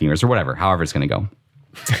Heat Death Universe or whatever, however it's going to go.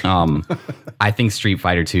 I think Street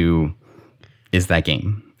Fighter 2 is that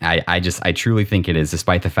game. I truly think it is,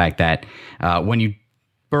 despite the fact that when you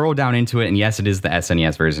burrow down into it, and yes, it is the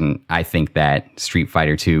SNES version, I think that Street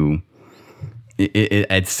Fighter 2,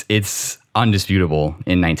 it's undisputable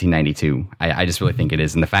in 1992. I just really think it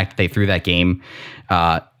is. And the fact that they threw that game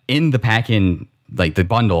in the pack-in, like the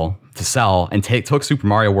bundle to sell, and took Super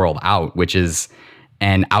Mario World out, which is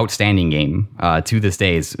an outstanding game to this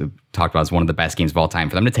day, is talked about as one of the best games of all time.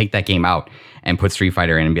 For them to take that game out and put Street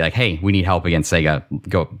Fighter in and be like, hey, we need help against Sega,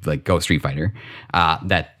 go Street Fighter.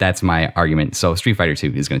 That's my argument. So Street Fighter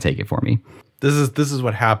 2 is going to take it for me. This is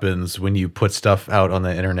what happens when you put stuff out on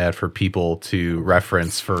the internet for people to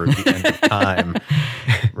reference for the end of time.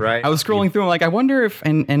 Right. I was scrolling through, I'm like, I wonder if,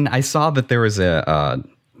 and I saw that there was a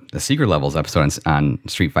Secret Levels episode on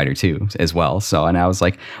Street Fighter 2 as well. So, and I was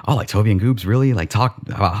like, oh, like Toby and Goobs really talk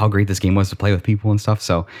about how great this game was to play with people and stuff.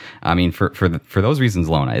 So, I mean, for those reasons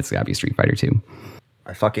alone, it's got to be Street Fighter 2.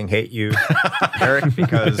 I fucking hate you, Eric,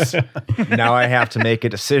 because now I have to make a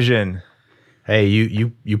decision. Hey,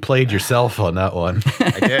 you played yourself on that one.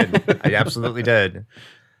 I did. I absolutely did.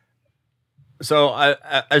 So,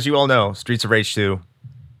 as you all know, Streets of Rage 2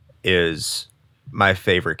 is my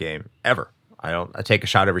favorite game ever. I take a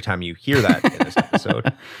shot every time you hear that in this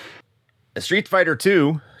episode. Street Fighter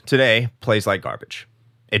 2 today plays like garbage.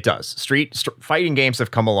 It does. Street fighting games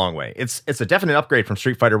have come a long way. It's a definite upgrade from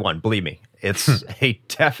Street Fighter 1, believe me. It's a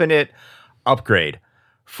definite upgrade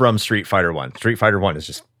from Street Fighter 1. Street Fighter 1 is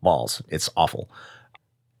just balls. It's awful.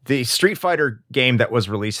 The Street Fighter game that was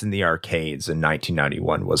released in the arcades in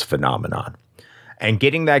 1991 was a phenomenon. And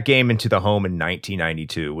getting that game into the home in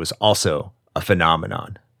 1992 was also a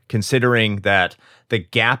phenomenon, considering that the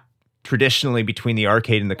gap traditionally between the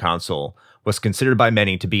arcade and the console was considered by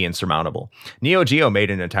many to be insurmountable. Neo Geo made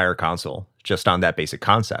an entire console just on that basic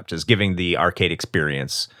concept, as giving the arcade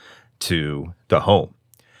experience to the home.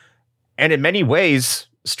 And in many ways,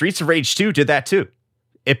 Streets of Rage 2 did that too.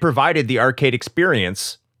 It provided the arcade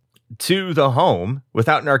experience to the home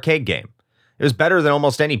without an arcade game. It was better than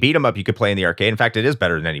almost any beat 'em up you could play in the arcade. In fact, it is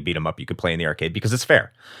better than any beat 'em up you could play in the arcade because it's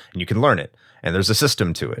fair and you can learn it and there's a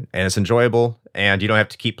system to it and it's enjoyable and you don't have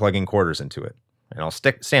to keep plugging quarters into it. And I'll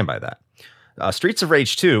stand by that. Streets of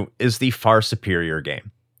Rage 2 is the far superior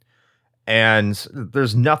game. And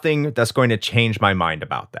there's nothing that's going to change my mind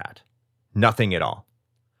about that. Nothing at all.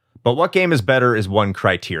 But what game is better is one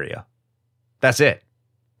criteria. That's it.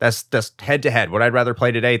 That's head to head. What I'd rather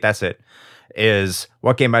play today, that's it. Is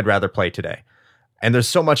what game I'd rather play today. And there's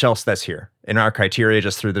so much else that's here in our criteria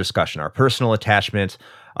just through the discussion. Our personal attachment,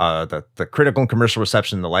 the critical and commercial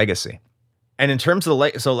reception, and the legacy. And in terms of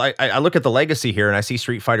I look at the legacy here and I see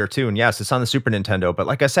Street Fighter 2, and yes, it's on the Super Nintendo, but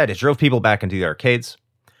like I said, it drove people back into the arcades,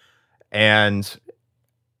 and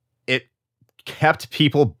it kept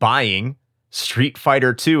people buying Street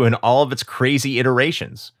Fighter 2 in all of its crazy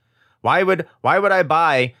iterations. Why would I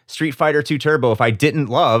buy Street Fighter 2 Turbo if I didn't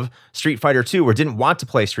love Street Fighter 2 or didn't want to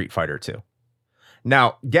play Street Fighter 2?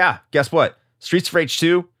 Now, yeah, guess what? Streets of Rage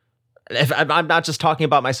 2. I'm not just talking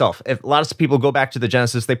about myself. If a lot of people go back to the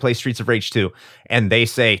Genesis, they play Streets of Rage 2, and they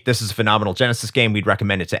say, this is a phenomenal Genesis game, we'd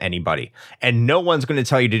recommend it to anybody. And no one's going to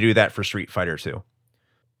tell you to do that for Street Fighter 2.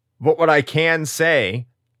 But what I can say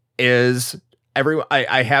is,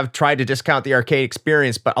 I have tried to discount the arcade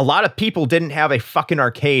experience, but a lot of people didn't have a fucking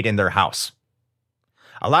arcade in their house.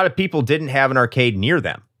 A lot of people didn't have an arcade near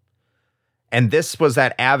them. And this was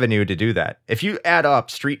that avenue to do that. If you add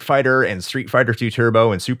up Street Fighter and Street Fighter 2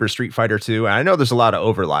 Turbo and Super Street Fighter 2, and I know there's a lot of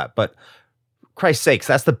overlap, but Christ's sakes,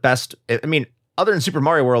 that's the best. I mean, other than Super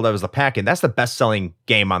Mario World, that was the pack-in. That's the best-selling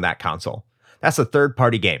game on that console. That's a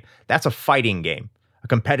third-party game. That's a fighting game, a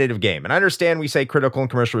competitive game. And I understand we say critical and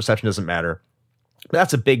commercial reception doesn't matter, but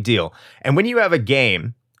that's a big deal. And when you have a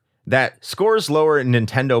game that scores lower in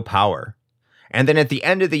Nintendo Power, and then at the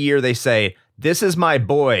end of the year they say, this is my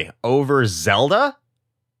boy over Zelda?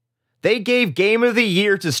 They gave Game of the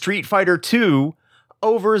Year to Street Fighter 2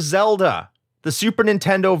 over Zelda, the Super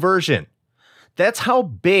Nintendo version. That's how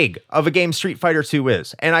big of a game Street Fighter 2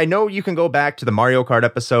 is. And I know you can go back to the Mario Kart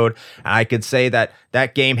episode, and I could say that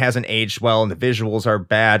that game hasn't aged well, and the visuals are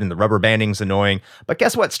bad, and the rubber banding's annoying. But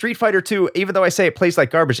guess what? Street Fighter 2, even though I say it plays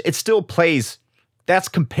like garbage, it still plays. That's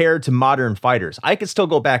compared to modern fighters. I can still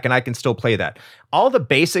go back and I can still play that. All the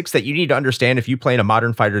basics that you need to understand if you play in a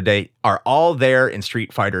modern fighter today are all there in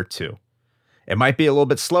Street Fighter 2. It might be a little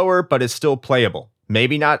bit slower, but it's still playable.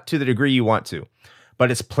 Maybe not to the degree you want to,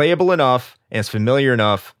 but it's playable enough and it's familiar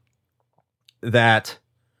enough that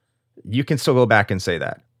you can still go back and say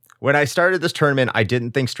that. When I started this tournament, I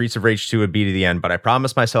didn't think Streets of Rage 2 would be to the end, but I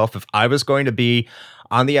promised myself if I was going to be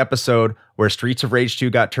on the episode where Streets of Rage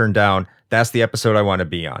 2 got turned down, that's the episode I want to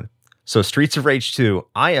be on. So Streets of Rage 2,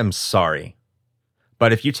 I am sorry.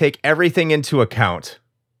 But if you take everything into account,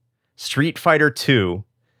 Street Fighter 2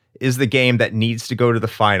 is the game that needs to go to the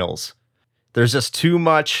finals. There's just too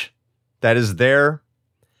much that is there.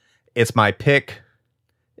 It's my pick.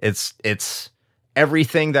 It's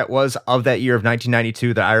everything that was of that year of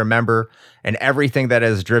 1992 that I remember, and everything that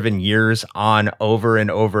has driven years on over and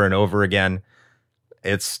over and over again.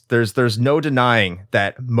 There's no denying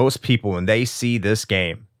that most people, when they see this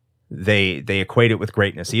game, they equate it with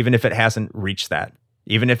greatness, even if it hasn't reached that,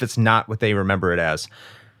 even if it's not what they remember it as.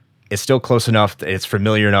 It's still close enough, it's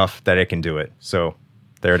familiar enough that it can do it. So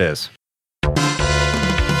there it is.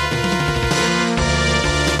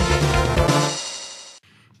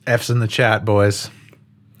 F's in the chat, boys.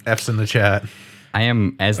 F's in the chat. I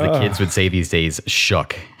am, as the kids would say these days,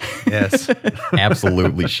 shook. Yes.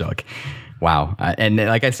 Absolutely shook. Wow. And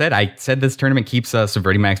like I said this tournament keeps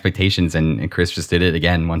subverting my expectations, and Chris just did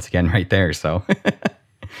it once again right there. So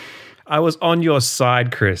I was on your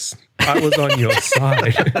side, Chris. I was on your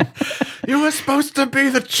side. You were supposed to be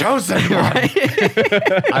the chosen one.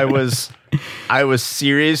 I was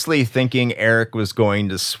seriously thinking Eric was going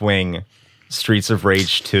to swing Streets of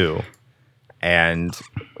Rage 2. And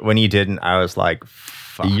when he didn't, I was like,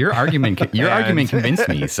 fuck. Your argument convinced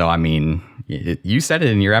me. So, I mean, you said it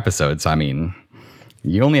in your episode. So, I mean,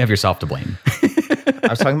 you only have yourself to blame. I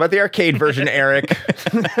was talking about the arcade version, Eric.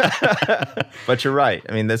 But you're right.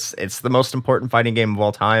 I mean, it's the most important fighting game of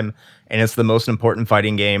all time, and it's the most important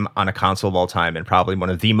fighting game on a console of all time, and probably one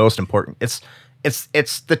of the most important. It's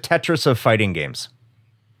the Tetris of fighting games.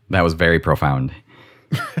 That was very profound.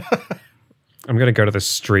 I'm going to go to the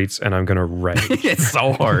streets and I'm going to rage. It's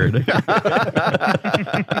so hard.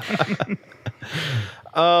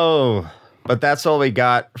 Oh, but that's all we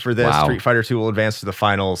got for this. Wow. Street Fighter 2 will advance to the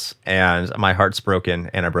finals, and my heart's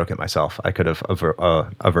broken, and I broke it myself. I could have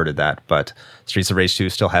averted that, but Streets of Rage 2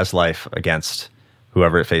 still has life against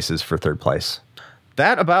whoever it faces for third place.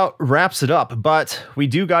 That about wraps it up, but we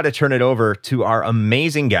do got to turn it over to our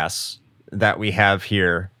amazing guests that we have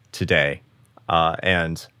here today,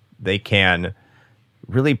 and they can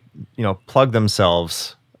really, plug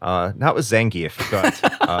themselves. Not with Zangief, but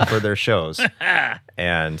for their shows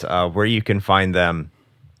and where you can find them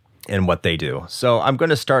and what they do. So I'm going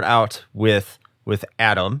to start out with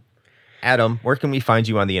Adam. Adam, where can we find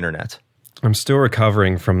you on the internet? I'm still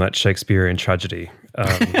recovering from that Shakespearean tragedy.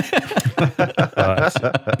 But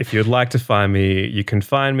if you'd like to find me, you can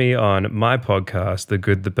find me on my podcast, The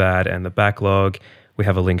Good, the Bad, and the Backlog. We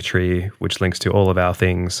have a link tree which links to all of our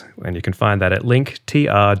things, and you can find that at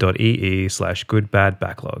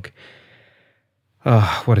linktr.ee/goodbadbacklog.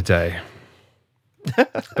 Oh, what a day.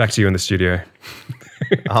 Back to you in the studio.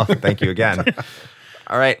 Oh, thank you again.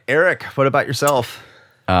 All right, Eric, what about yourself?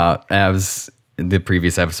 As the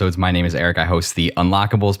previous episodes, my name is Eric. I host the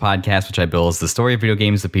Unlockables podcast, which I bill as the story of video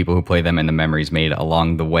games, the people who play them, and the memories made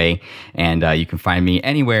along the way. And you can find me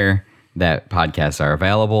anywhere that podcasts are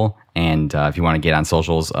available. And if you want to get on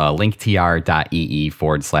socials,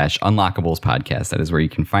 linktr.ee/unlockables podcast. That is where you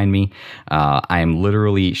can find me. I am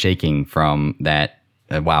literally shaking from that.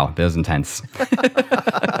 Wow, that was intense.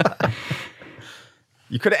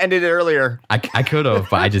 You could have ended it earlier. I could have,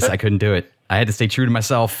 but I couldn't do it. I had to stay true to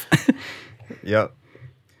myself. Yep.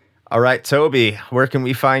 All right, Toby, where can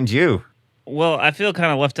we find you? Well, I feel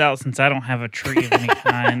kind of left out since I don't have a tree of any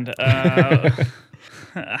kind.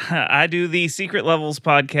 I do the Secret Levels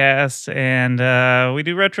podcast, and we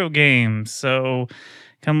do retro games. So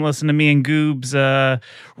come listen to me and Goob's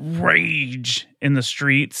rage in the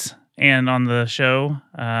streets and on the show.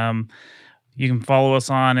 You can follow us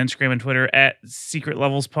on Instagram and Twitter at Secret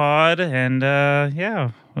Levels Pod, and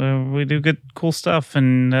we do good, cool stuff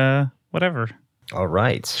and whatever. All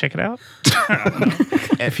right, Check it out.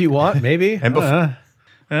 If you want, maybe. And before,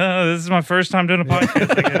 This is my first time doing a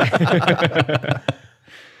podcast, I guess.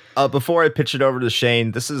 before I pitch it over to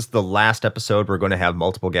Shane, this is the last episode. We're going to have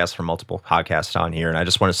multiple guests from multiple podcasts on here. And I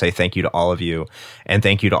just want to say thank you to all of you. And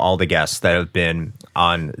thank you to all the guests that have been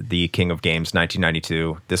on the King of Games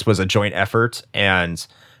 1992. This was a joint effort. And,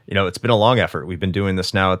 it's been a long effort. We've been doing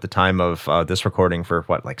this now at the time of this recording for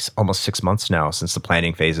almost 6 months now since the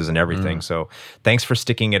planning phases and everything. So thanks for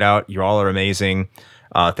sticking it out. You all are amazing.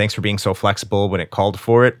 Thanks for being so flexible when it called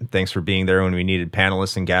for it. Thanks for being there when we needed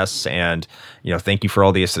panelists and guests. And, thank you for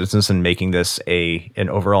all the assistance in making this an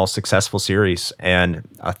overall successful series. And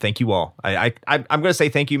thank you all. I'm going to say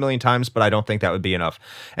thank you a million times, but I don't think that would be enough.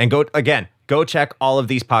 And go check all of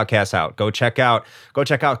these podcasts out. Go check out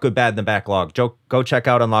Good, Bad, and the Backlog. Go check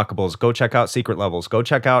out Unlockables. Go check out Secret Levels. Go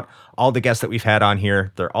check out all the guests that we've had on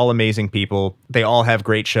here. They're all amazing people. They all have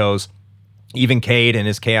great shows. Even Cade and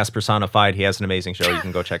his Chaos Personified, he has an amazing show. You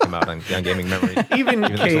can go check him out on Gaming Memories. Even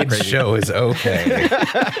Cade's show is okay.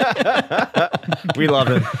 We love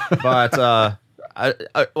him. But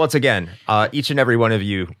once again, each and every one of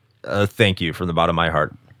you, thank you from the bottom of my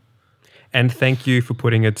heart. And thank you for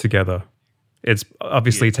putting it together. It's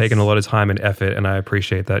obviously taken a lot of time and effort, and I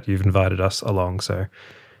appreciate that you've invited us along. So,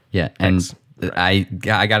 Yeah, and I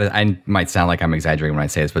might sound like I'm exaggerating when I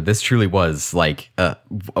say this, but this truly was like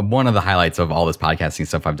one of the highlights of all this podcasting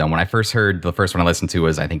stuff I've done. When I first heard, the first one I listened to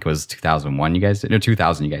was, I think it was 2001 you guys did, no,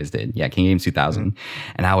 2000 you guys did. Yeah, King Games 2000.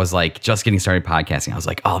 And I was like, just getting started podcasting. I was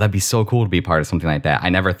like, oh, that'd be so cool to be a part of something like that. I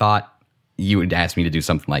never thought you would ask me to do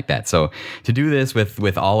something like that. So to do this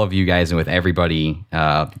with all of you guys and with everybody,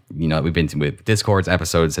 we've been to with Discord's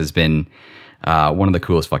episodes has been one of the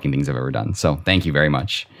coolest fucking things I've ever done. So thank you very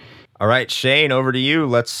much. All right, Shane, over to you.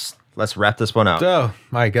 Let's let's wrap this one up. Oh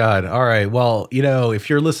my God. All right. Well, if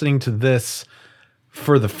you're listening to this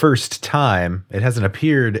for the first time, it hasn't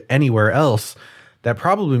appeared anywhere else. That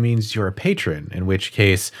probably means you're a patron, in which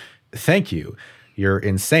case, thank you. You're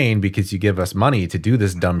insane because you give us money to do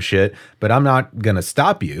this dumb shit, but I'm not going to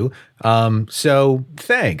stop you. So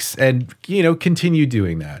thanks. And, continue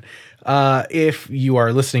doing that. If you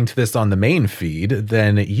are listening to this on the main feed,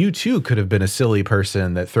 then you too could have been a silly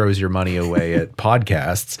person that throws your money away at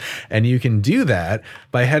podcasts. And you can do that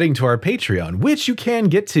by heading to our Patreon, which you can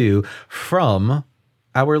get to from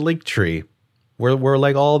our Linktree. We're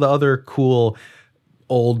like all the other cool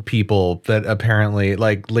old people that apparently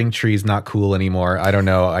like Linktree's not cool anymore. I don't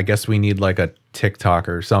know. I guess we need like a TikTok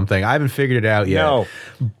or something. I haven't figured it out yet.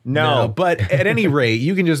 No. But at any rate,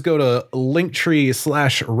 you can just go to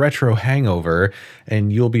Linktree/Retro Hangover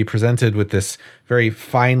and you'll be presented with this very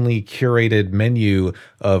finely curated menu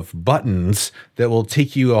of buttons that will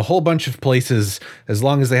take you a whole bunch of places as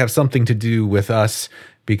long as they have something to do with us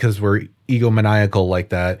because we're egomaniacal like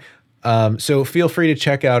that. So feel free to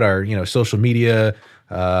check out our, social media.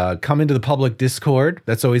 Come into the public Discord.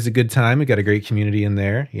 That's always a good time. We got a great community in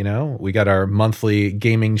there. We got our monthly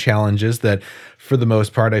gaming challenges that for the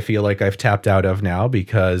most part, I feel like I've tapped out of now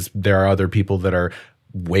because there are other people that are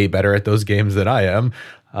way better at those games than I am.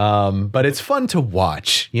 But it's fun to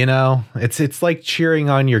watch, it's like cheering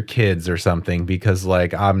on your kids or something because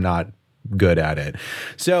like, I'm not good at it.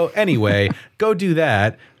 So anyway, go do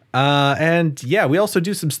that. And yeah, we also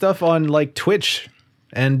do some stuff on like Twitch.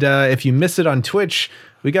 And if you miss it on Twitch,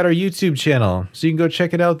 we got our YouTube channel. So you can go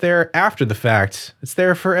check it out there after the fact. It's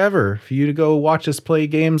there forever for you to go watch us play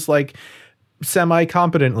games like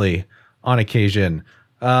semi-competently on occasion.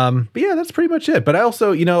 But yeah, that's pretty much it. But I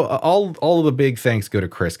also, all of the big thanks go to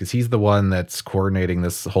Chris because he's the one that's coordinating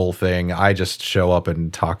this whole thing. I just show up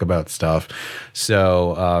and talk about stuff.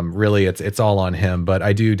 So really, it's all on him. But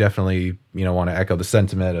I do definitely, want to echo the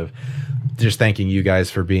sentiment of just thanking you guys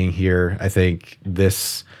for being here. I think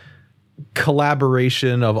this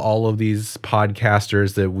collaboration of all of these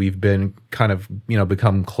podcasters that we've been kind of,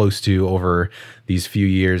 become close to over these few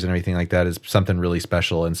years and everything like that is something really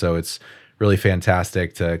special. And so it's really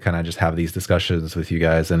fantastic to kind of just have these discussions with you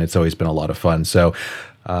guys. And it's always been a lot of fun. So,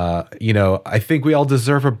 I think we all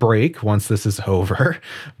deserve a break once this is over,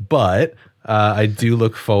 but I do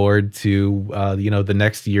look forward to, the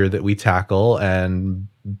next year that we tackle and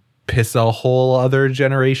piss a whole other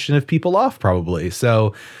generation of people off probably.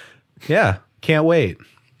 So yeah, can't wait.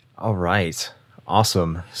 All right.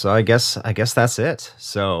 Awesome. So I guess that's it.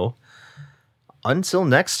 So until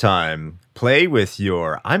next time, play with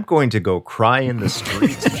your I'm going to go cry in the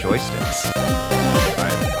streets joysticks. All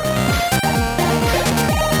right.